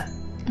身份。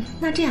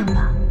那这样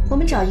吧，我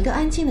们找一个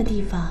安静的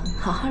地方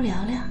好好聊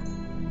聊。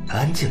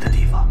安静的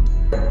地方？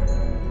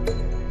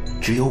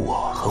只有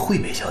我和惠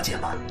美小姐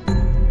吗？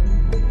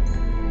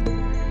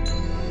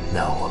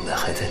那我们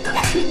还在等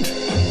着。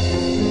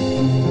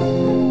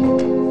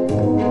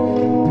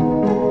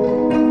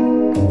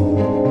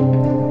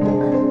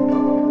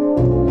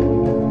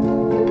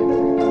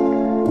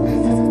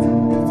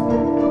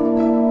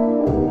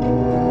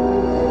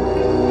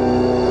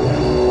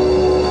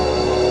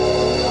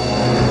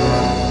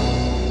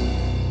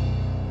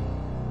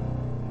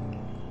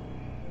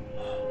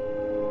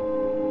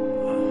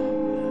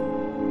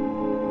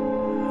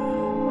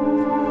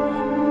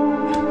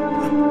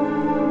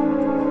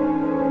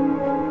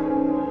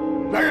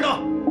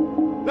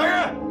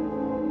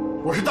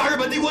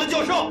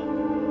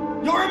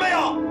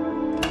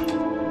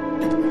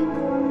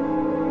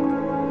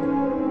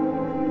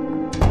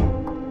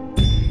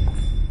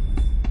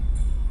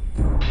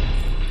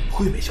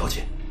惠美小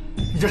姐，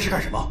你这是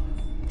干什么？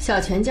小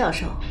泉教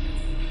授，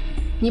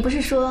你不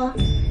是说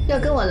要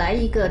跟我来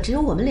一个只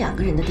有我们两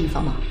个人的地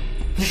方吗？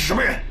你是什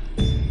么人？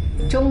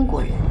中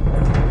国人。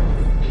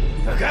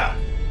看，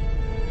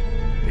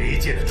卑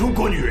贱的中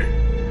国女人，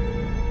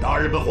大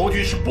日本皇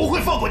军是不会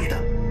放过你的。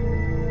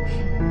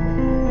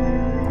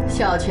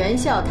小泉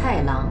孝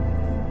太郎，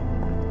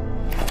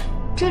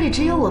这里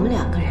只有我们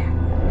两个人，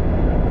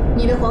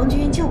你的皇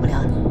军救不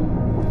了你。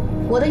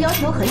我的要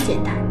求很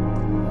简单，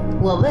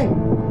我问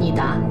你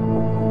答，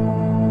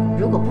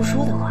如果不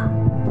说的话，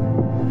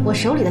我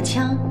手里的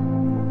枪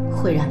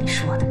会让你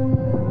说的。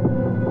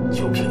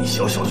就凭你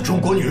小小的中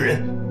国女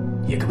人，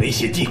也个威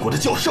胁帝国的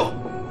教授，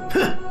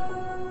哼，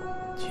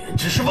简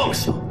直是妄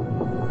想！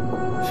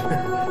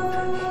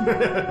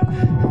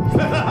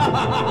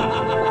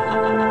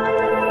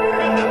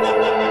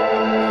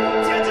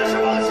简直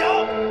是妄想！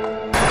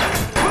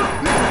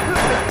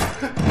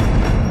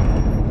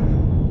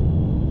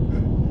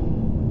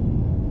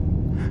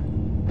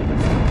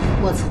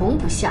我从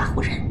不吓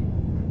唬人。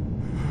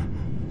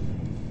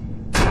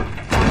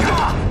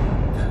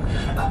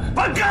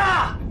班哥，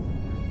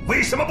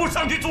为什么不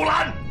上去阻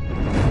拦？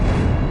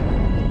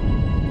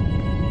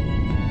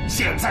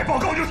现在报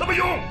告有什么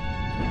用？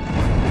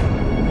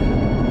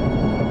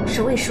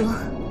守卫说，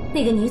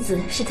那个女子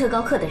是特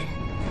高课的人，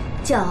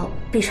叫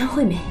北川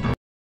惠美。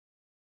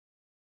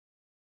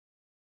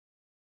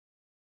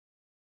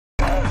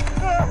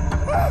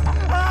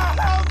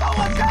把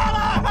我杀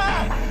了！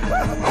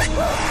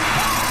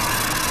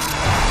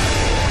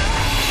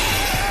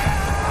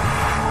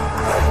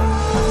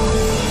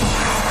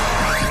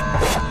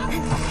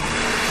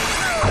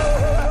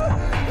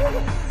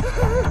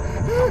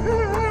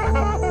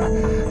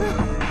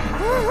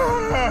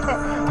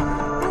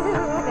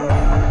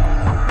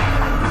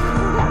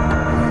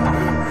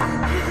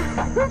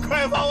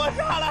快把我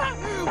杀了！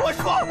我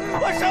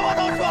什么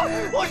都说，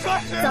我说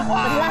实话。走，把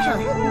他拉上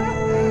来。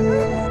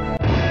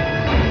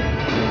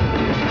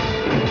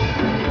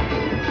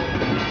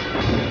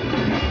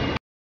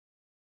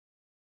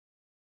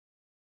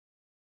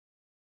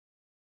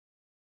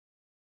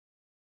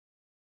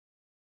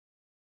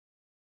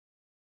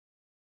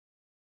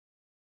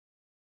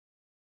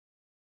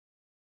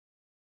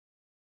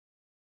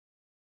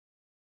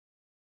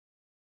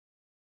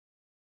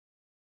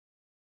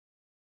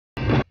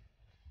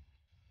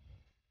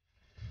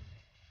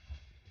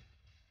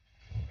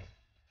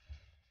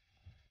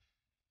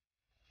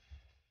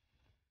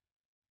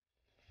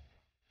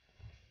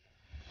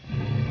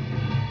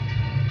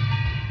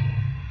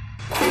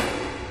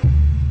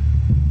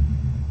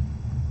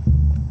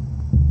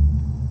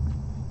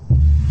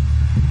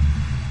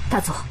大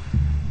佐，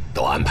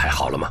都安排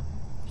好了吗？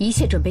一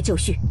切准备就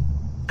绪，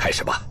开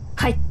始吧。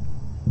嗨！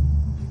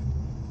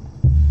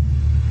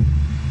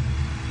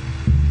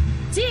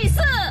祭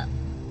祀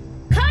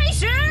开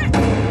始。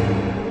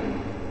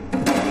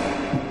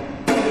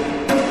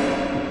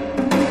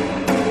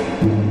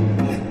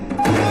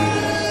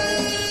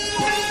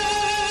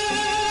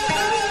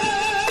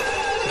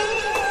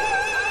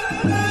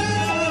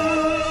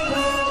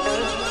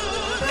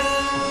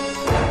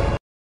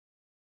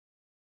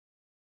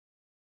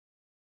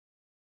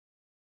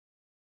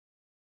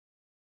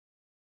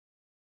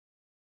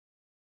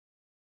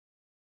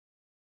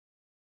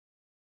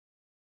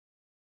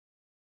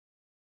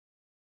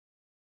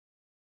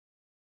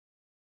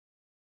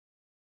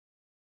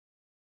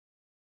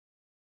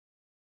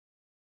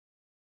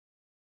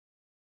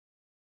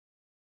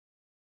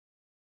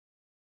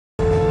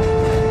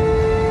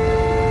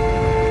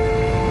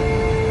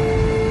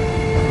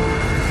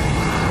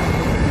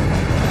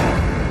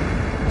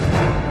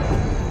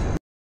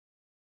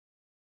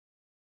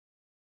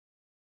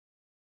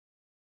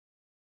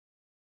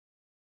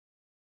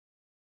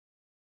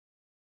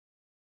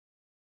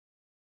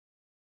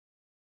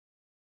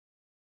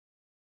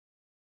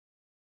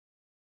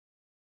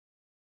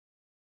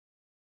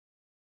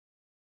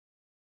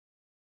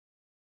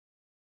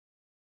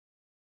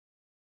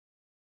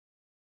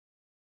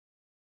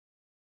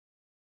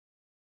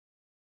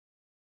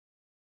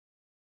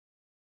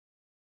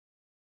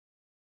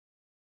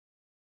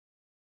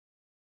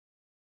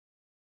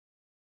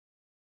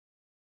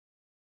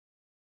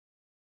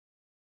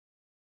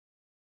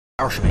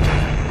20枚炸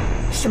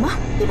弹。什么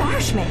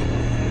？120枚？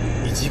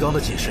以吉刚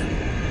的谨慎，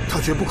他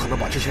绝不可能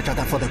把这些炸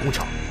弹放在工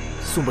厂。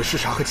松本视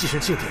察和继承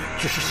庆典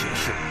只是显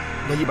示，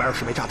那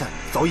120枚炸弹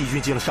早已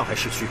运进了上海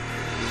市区，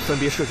分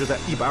别设置在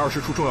120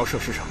处重要设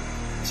施上。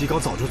吉刚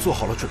早就做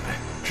好了准备，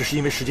只是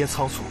因为时间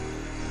仓促，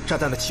炸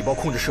弹的起爆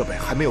控制设备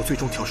还没有最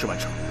终调试完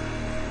成。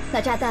那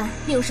炸弹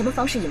又用什么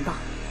方式引爆？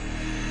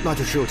那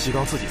就只有吉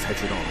刚自己才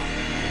知道了。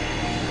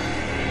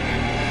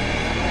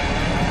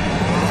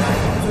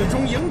最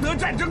终赢得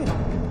战争，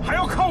还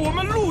要靠我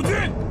们陆军。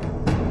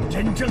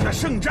真正的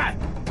圣战，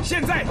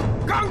现在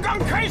刚刚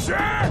开始。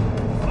万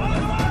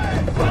岁！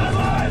万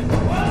岁！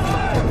万岁！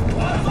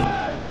万岁！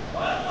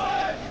万岁！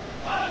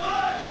万岁！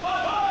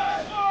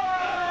万岁！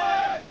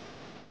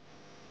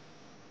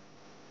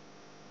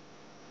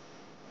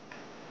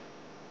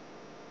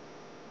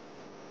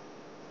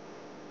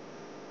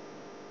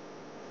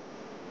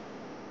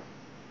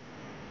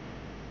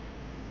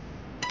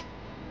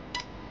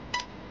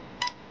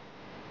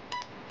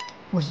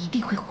我一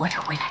定会活着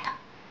回来的。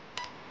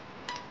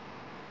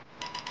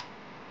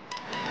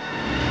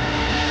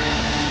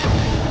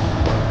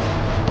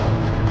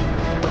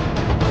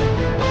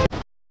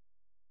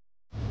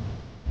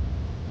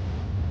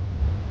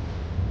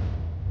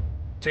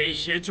这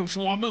些就是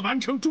我们完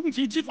成终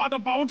极计划的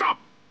保障，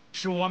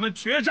是我们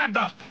决战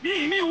的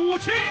秘密武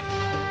器。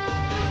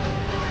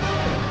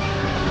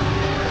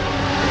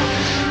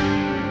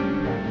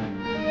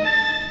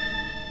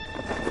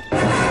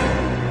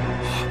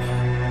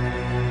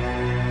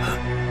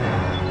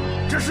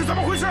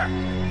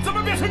怎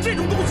么变成这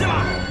种东西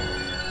了？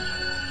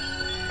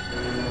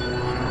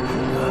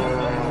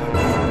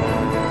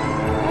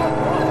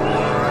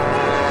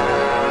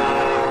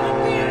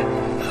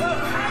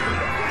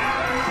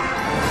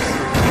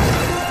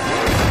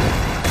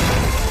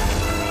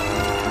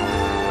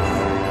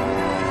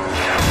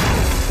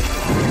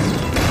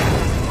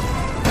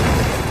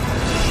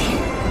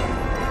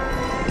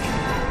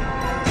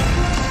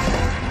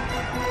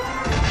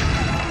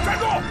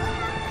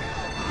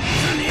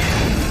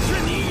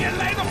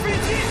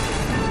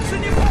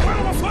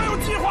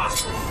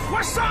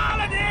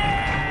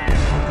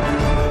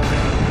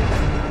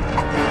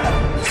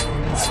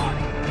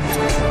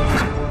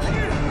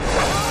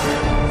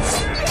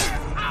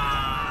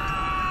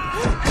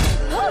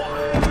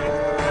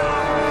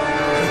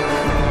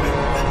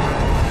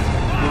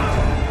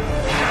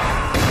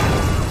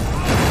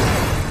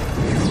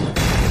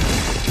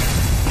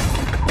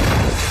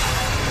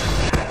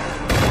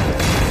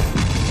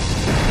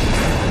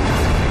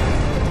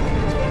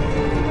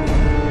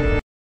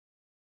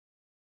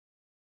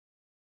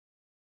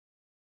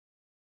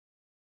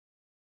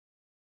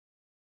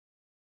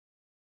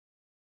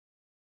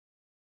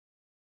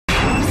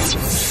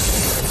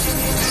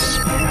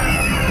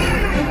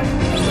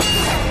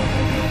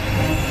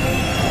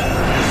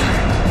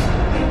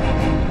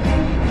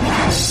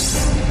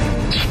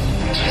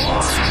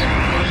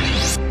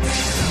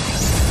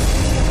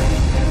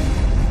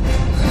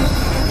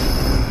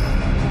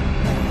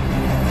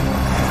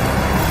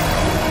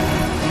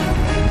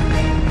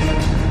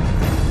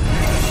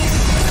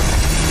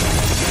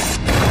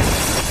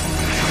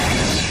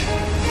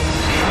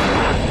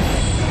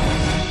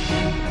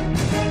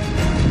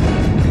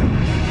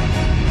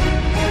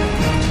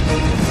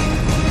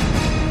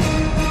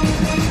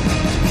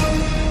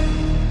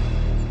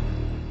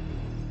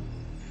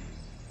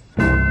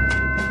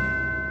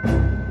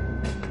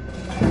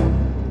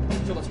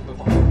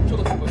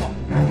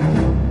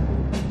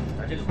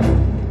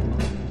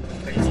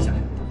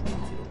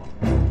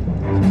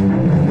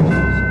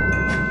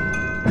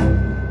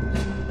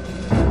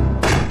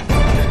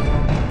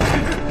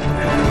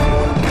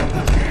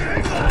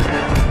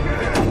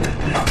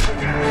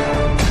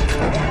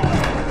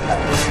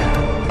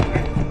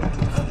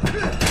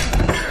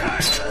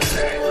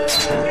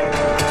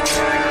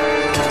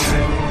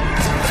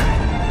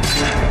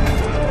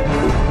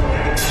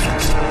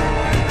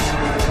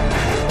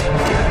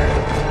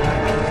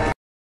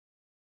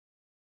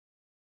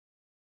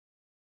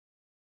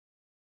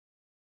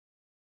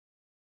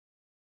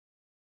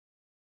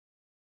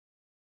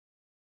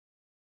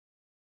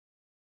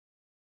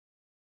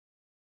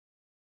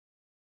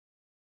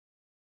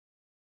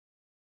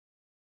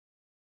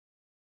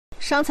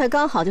伤才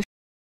刚好就是。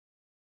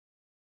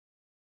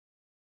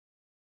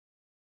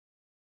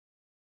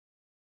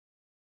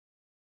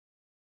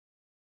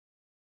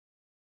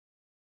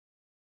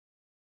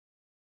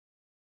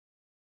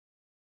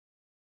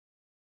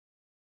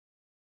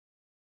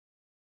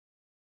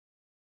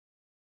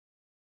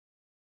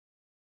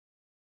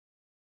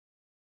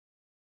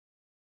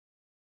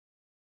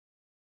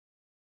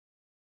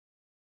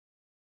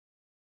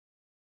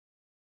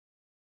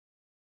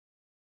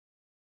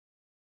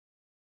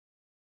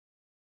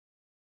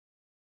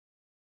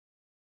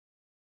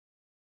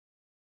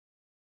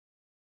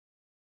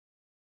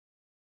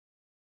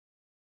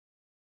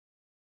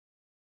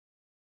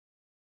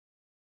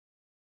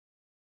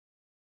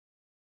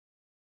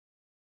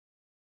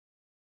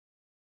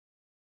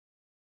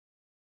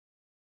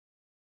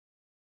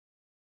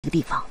一个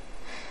地方，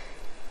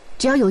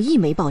只要有一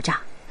枚爆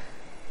炸，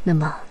那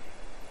么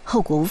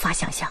后果无法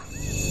想象。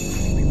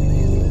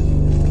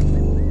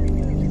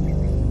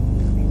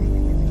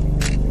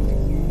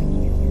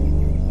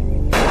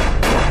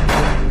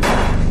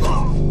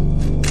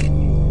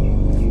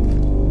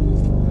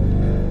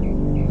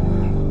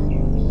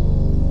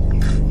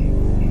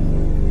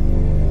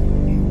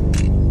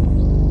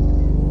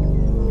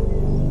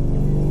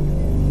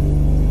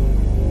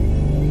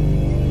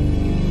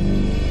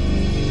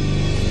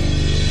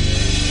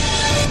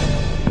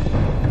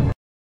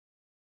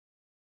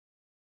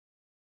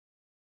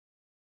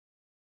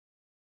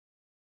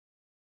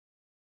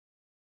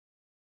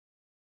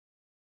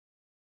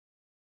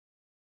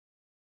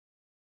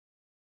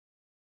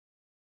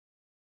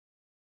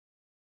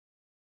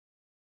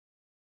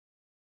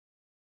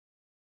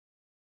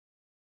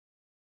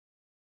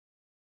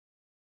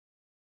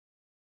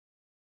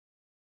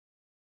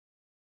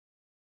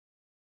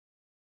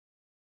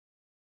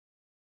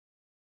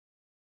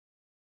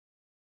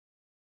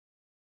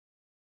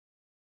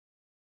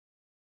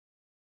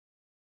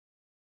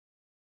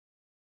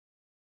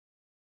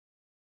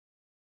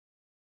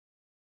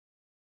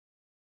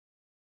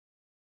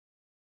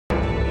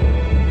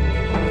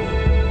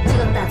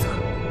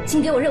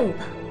请给我任务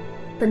吧，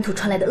本土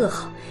传来的噩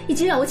耗已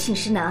经让我寝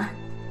食难安。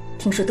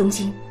听说东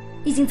京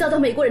已经遭到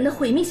美国人的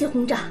毁灭性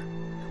轰炸，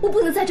我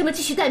不能再这么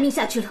继续待命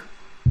下去了。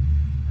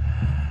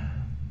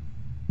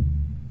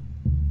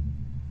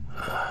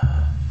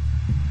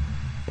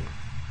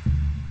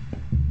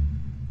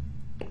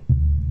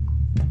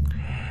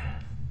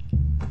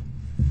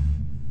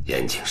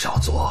请少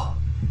佐，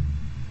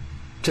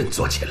振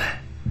作起来。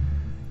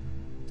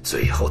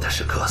最后的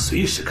时刻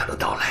随时可能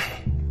到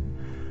来，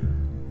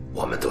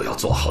我们都要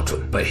做好准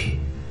备，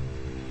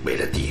为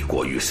了帝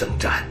国与圣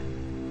战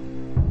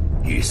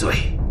玉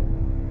碎。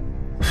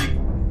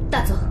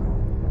大佐，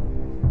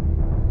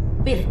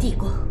为了帝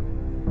国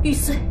玉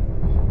碎。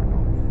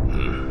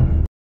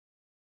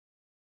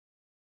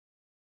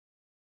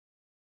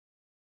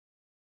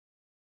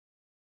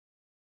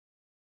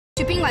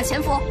去宾馆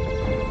潜伏，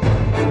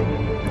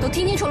都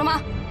听清楚了吗？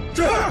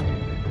是。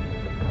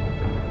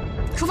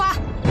出发。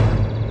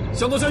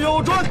向左向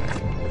右转，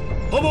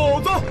跑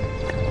步走。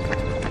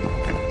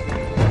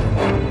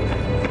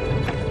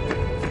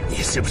你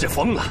是不是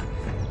疯了？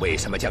为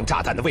什么将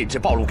炸弹的位置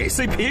暴露给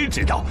CPA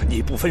知道？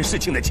你不分事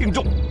情的轻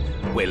重，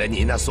为了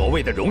你那所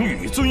谓的荣誉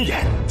与尊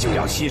严，就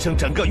要牺牲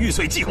整个玉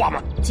碎计划吗？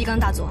吉冈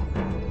大佐，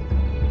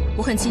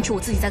我很清楚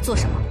我自己在做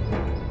什么，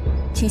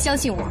请相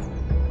信我，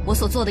我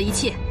所做的一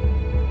切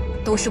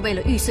都是为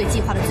了玉碎计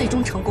划的最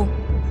终成功。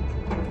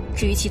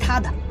至于其他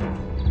的，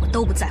我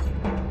都不在乎，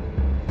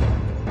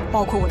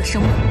包括我的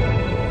生命。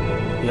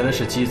原来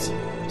是姬子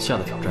下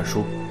的挑战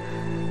书。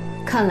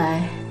看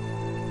来，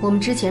我们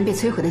之前被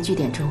摧毁的据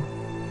点中，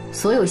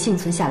所有幸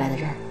存下来的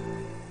人，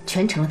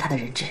全成了他的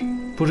人质。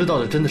不知道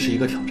这真的是一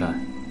个挑战，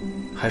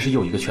还是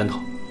又一个圈套？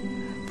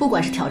不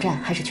管是挑战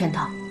还是圈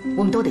套，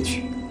我们都得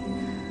去。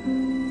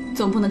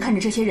总不能看着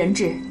这些人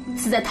质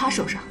死在他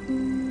手上。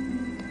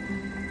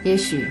也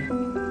许，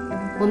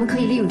我们可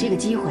以利用这个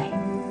机会，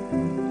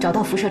找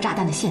到辐射炸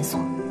弹的线索。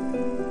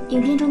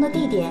影片中的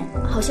地点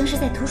好像是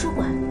在图书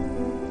馆。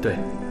对，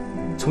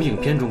从影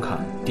片中看，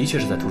的确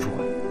是在图书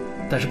馆，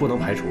但是不能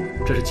排除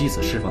这是姬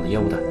子释放的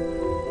烟雾弹。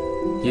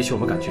也许我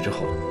们赶去之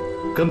后，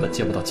根本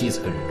见不到姬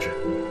子跟人质，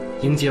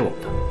迎接我们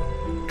的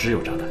只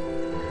有炸弹。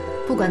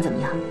不管怎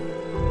么样，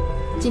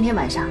今天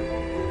晚上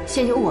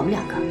先由我们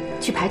两个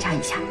去排查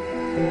一下。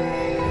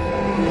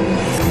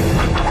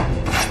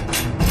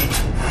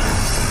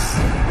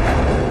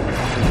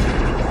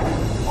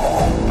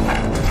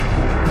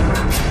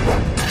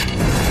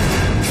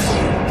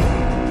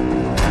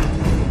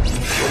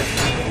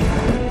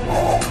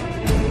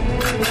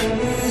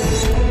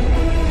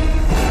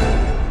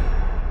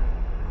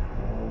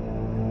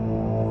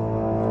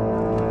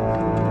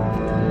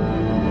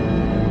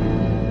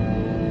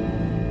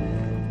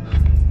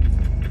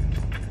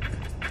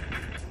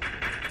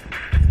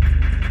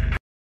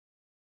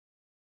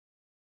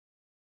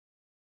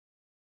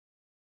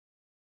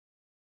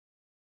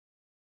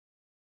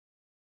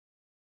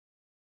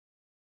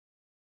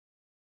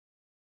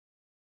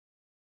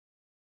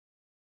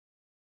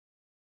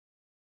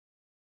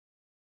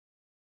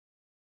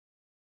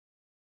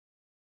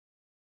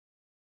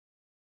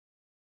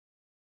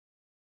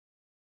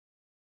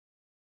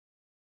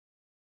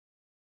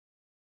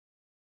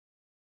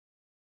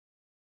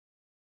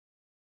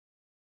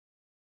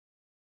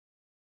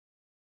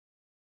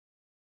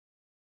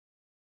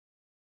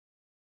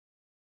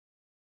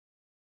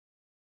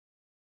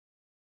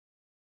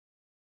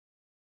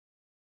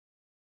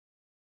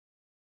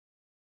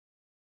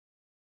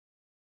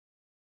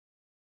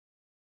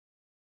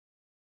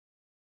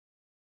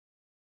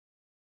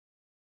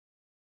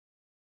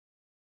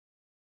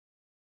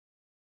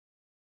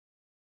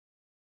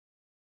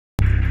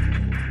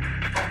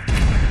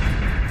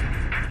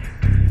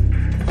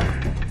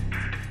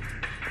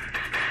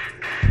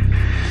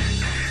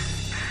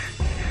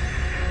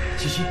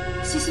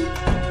西西，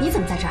你怎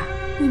么在这儿？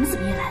你们怎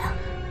么也来了？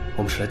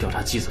我们是来调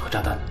查机子和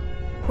炸弹的。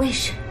我也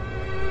是。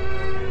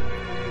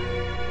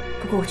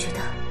不过我觉得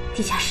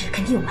地下室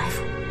肯定有埋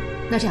伏。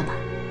那这样吧，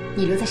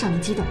你留在上面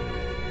机动，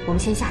我们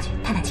先下去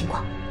探探情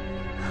况。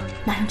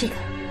拿上这个，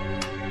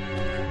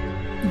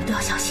你们都要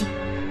小心。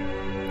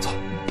走。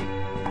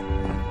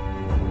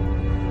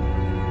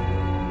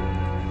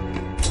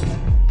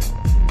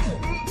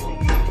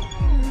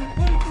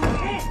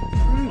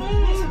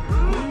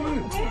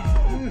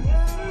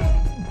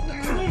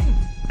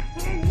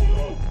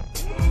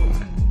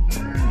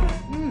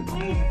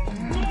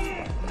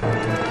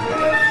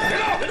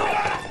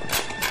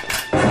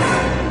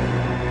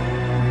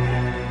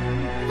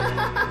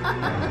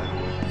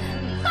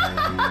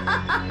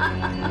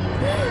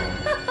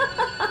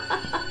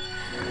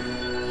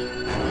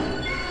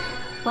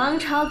王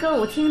朝歌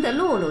舞厅的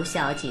露露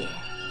小姐，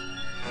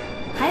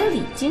还有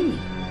李经理，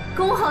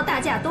恭候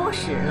大驾多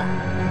时了。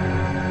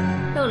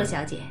露露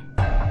小姐，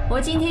我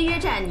今天约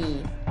战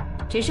你，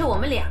只是我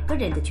们两个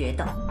人的决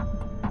斗。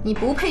你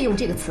不配用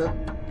这个词，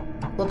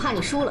我怕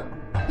你输了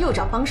又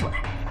找帮手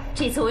来。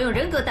这次我用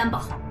人格担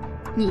保。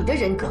你的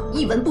人格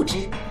一文不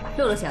值。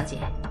露露小姐，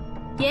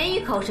言语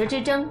口舌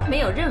之争没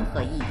有任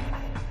何意义。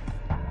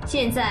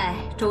现在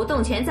主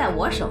动权在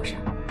我手上，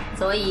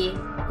所以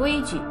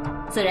规矩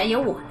自然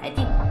由我来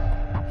定。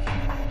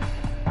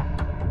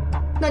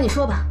那你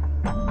说吧。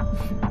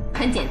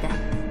很简单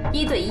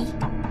，1对1，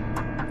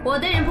我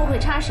的人不会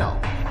插手。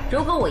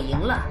如果我赢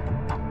了，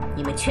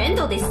你们全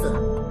都得死。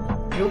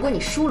如果你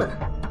输了呢？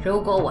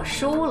如果我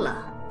输了，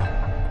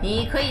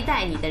你可以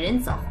带你的人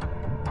走。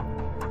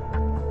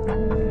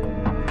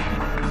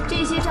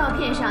这些照片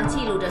片上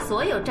记录着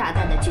所有炸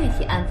弹的具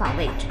体安放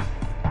位置。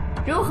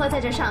如何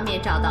在这上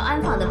面找到安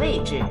放的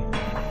位置，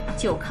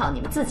就靠你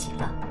们自己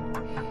了。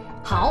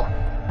好，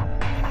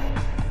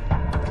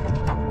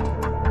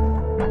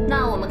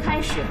那我们开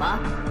始吧。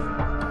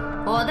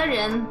我的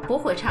人不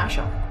会插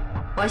手，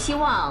我希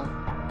望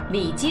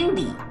李经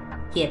理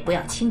也不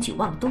要轻举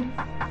妄动。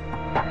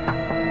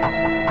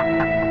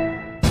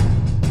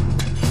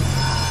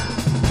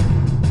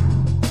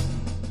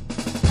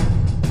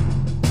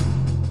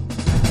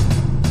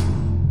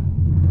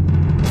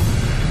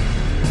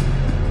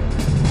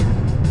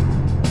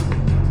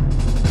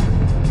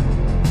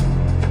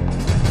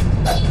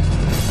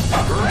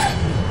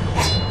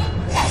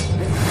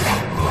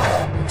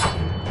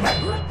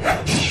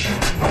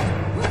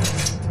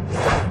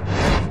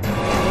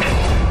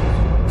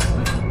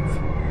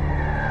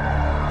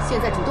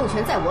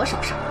在我手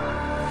上，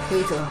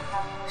规则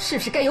是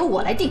不是该由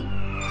我来定？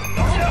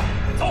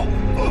走，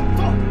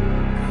走！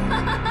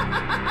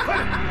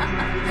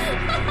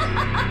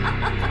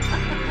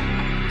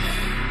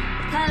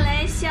看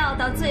来笑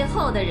到最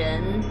后的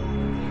人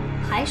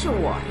还是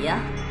我呀！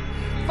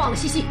放了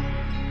西西，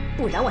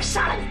不然我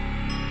杀了你！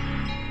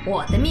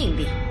我的命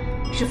令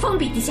是封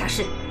闭地下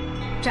室，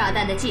炸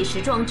弹的计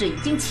时装置已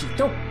经启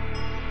动，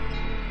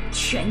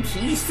全体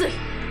玉碎，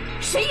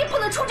谁也不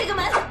能出这个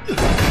门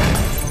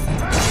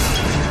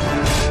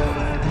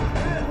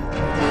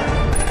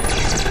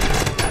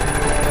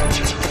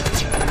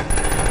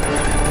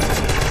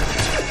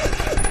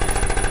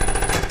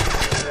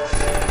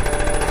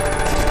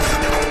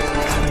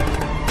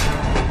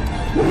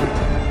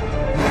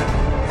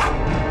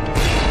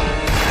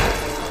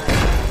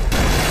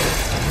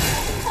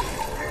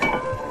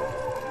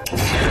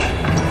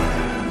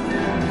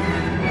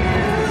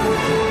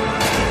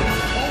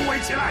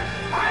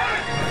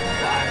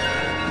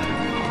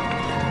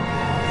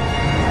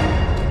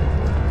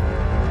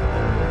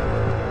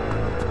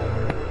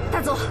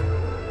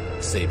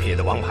！CPA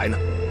的王牌呢？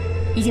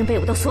已经被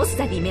我都锁死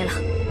在里面了。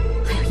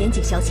还有岩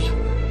井小姐，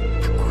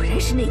她果然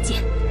是内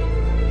奸。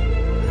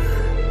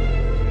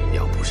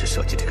要不是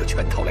设计这个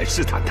圈套来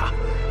试探他，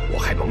我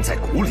还蒙在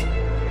鼓里。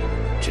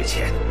之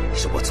前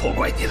是我错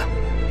怪你了，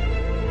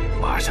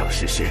马上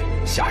实施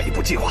下一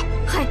步计划。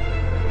嗨，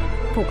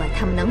不管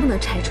他们能不能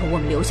拆除我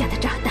们留下的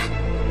炸弹，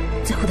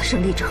最后的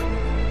胜利者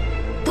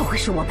都会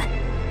是我们。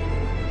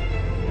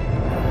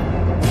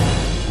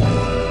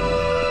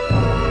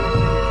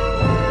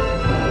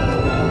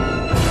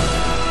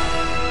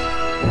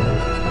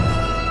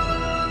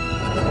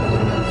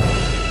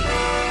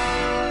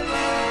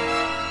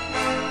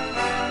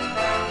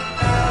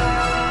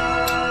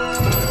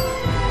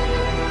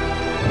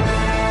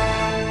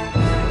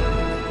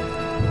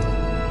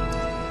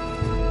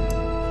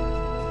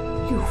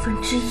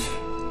1/6，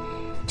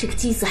这个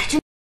机子还真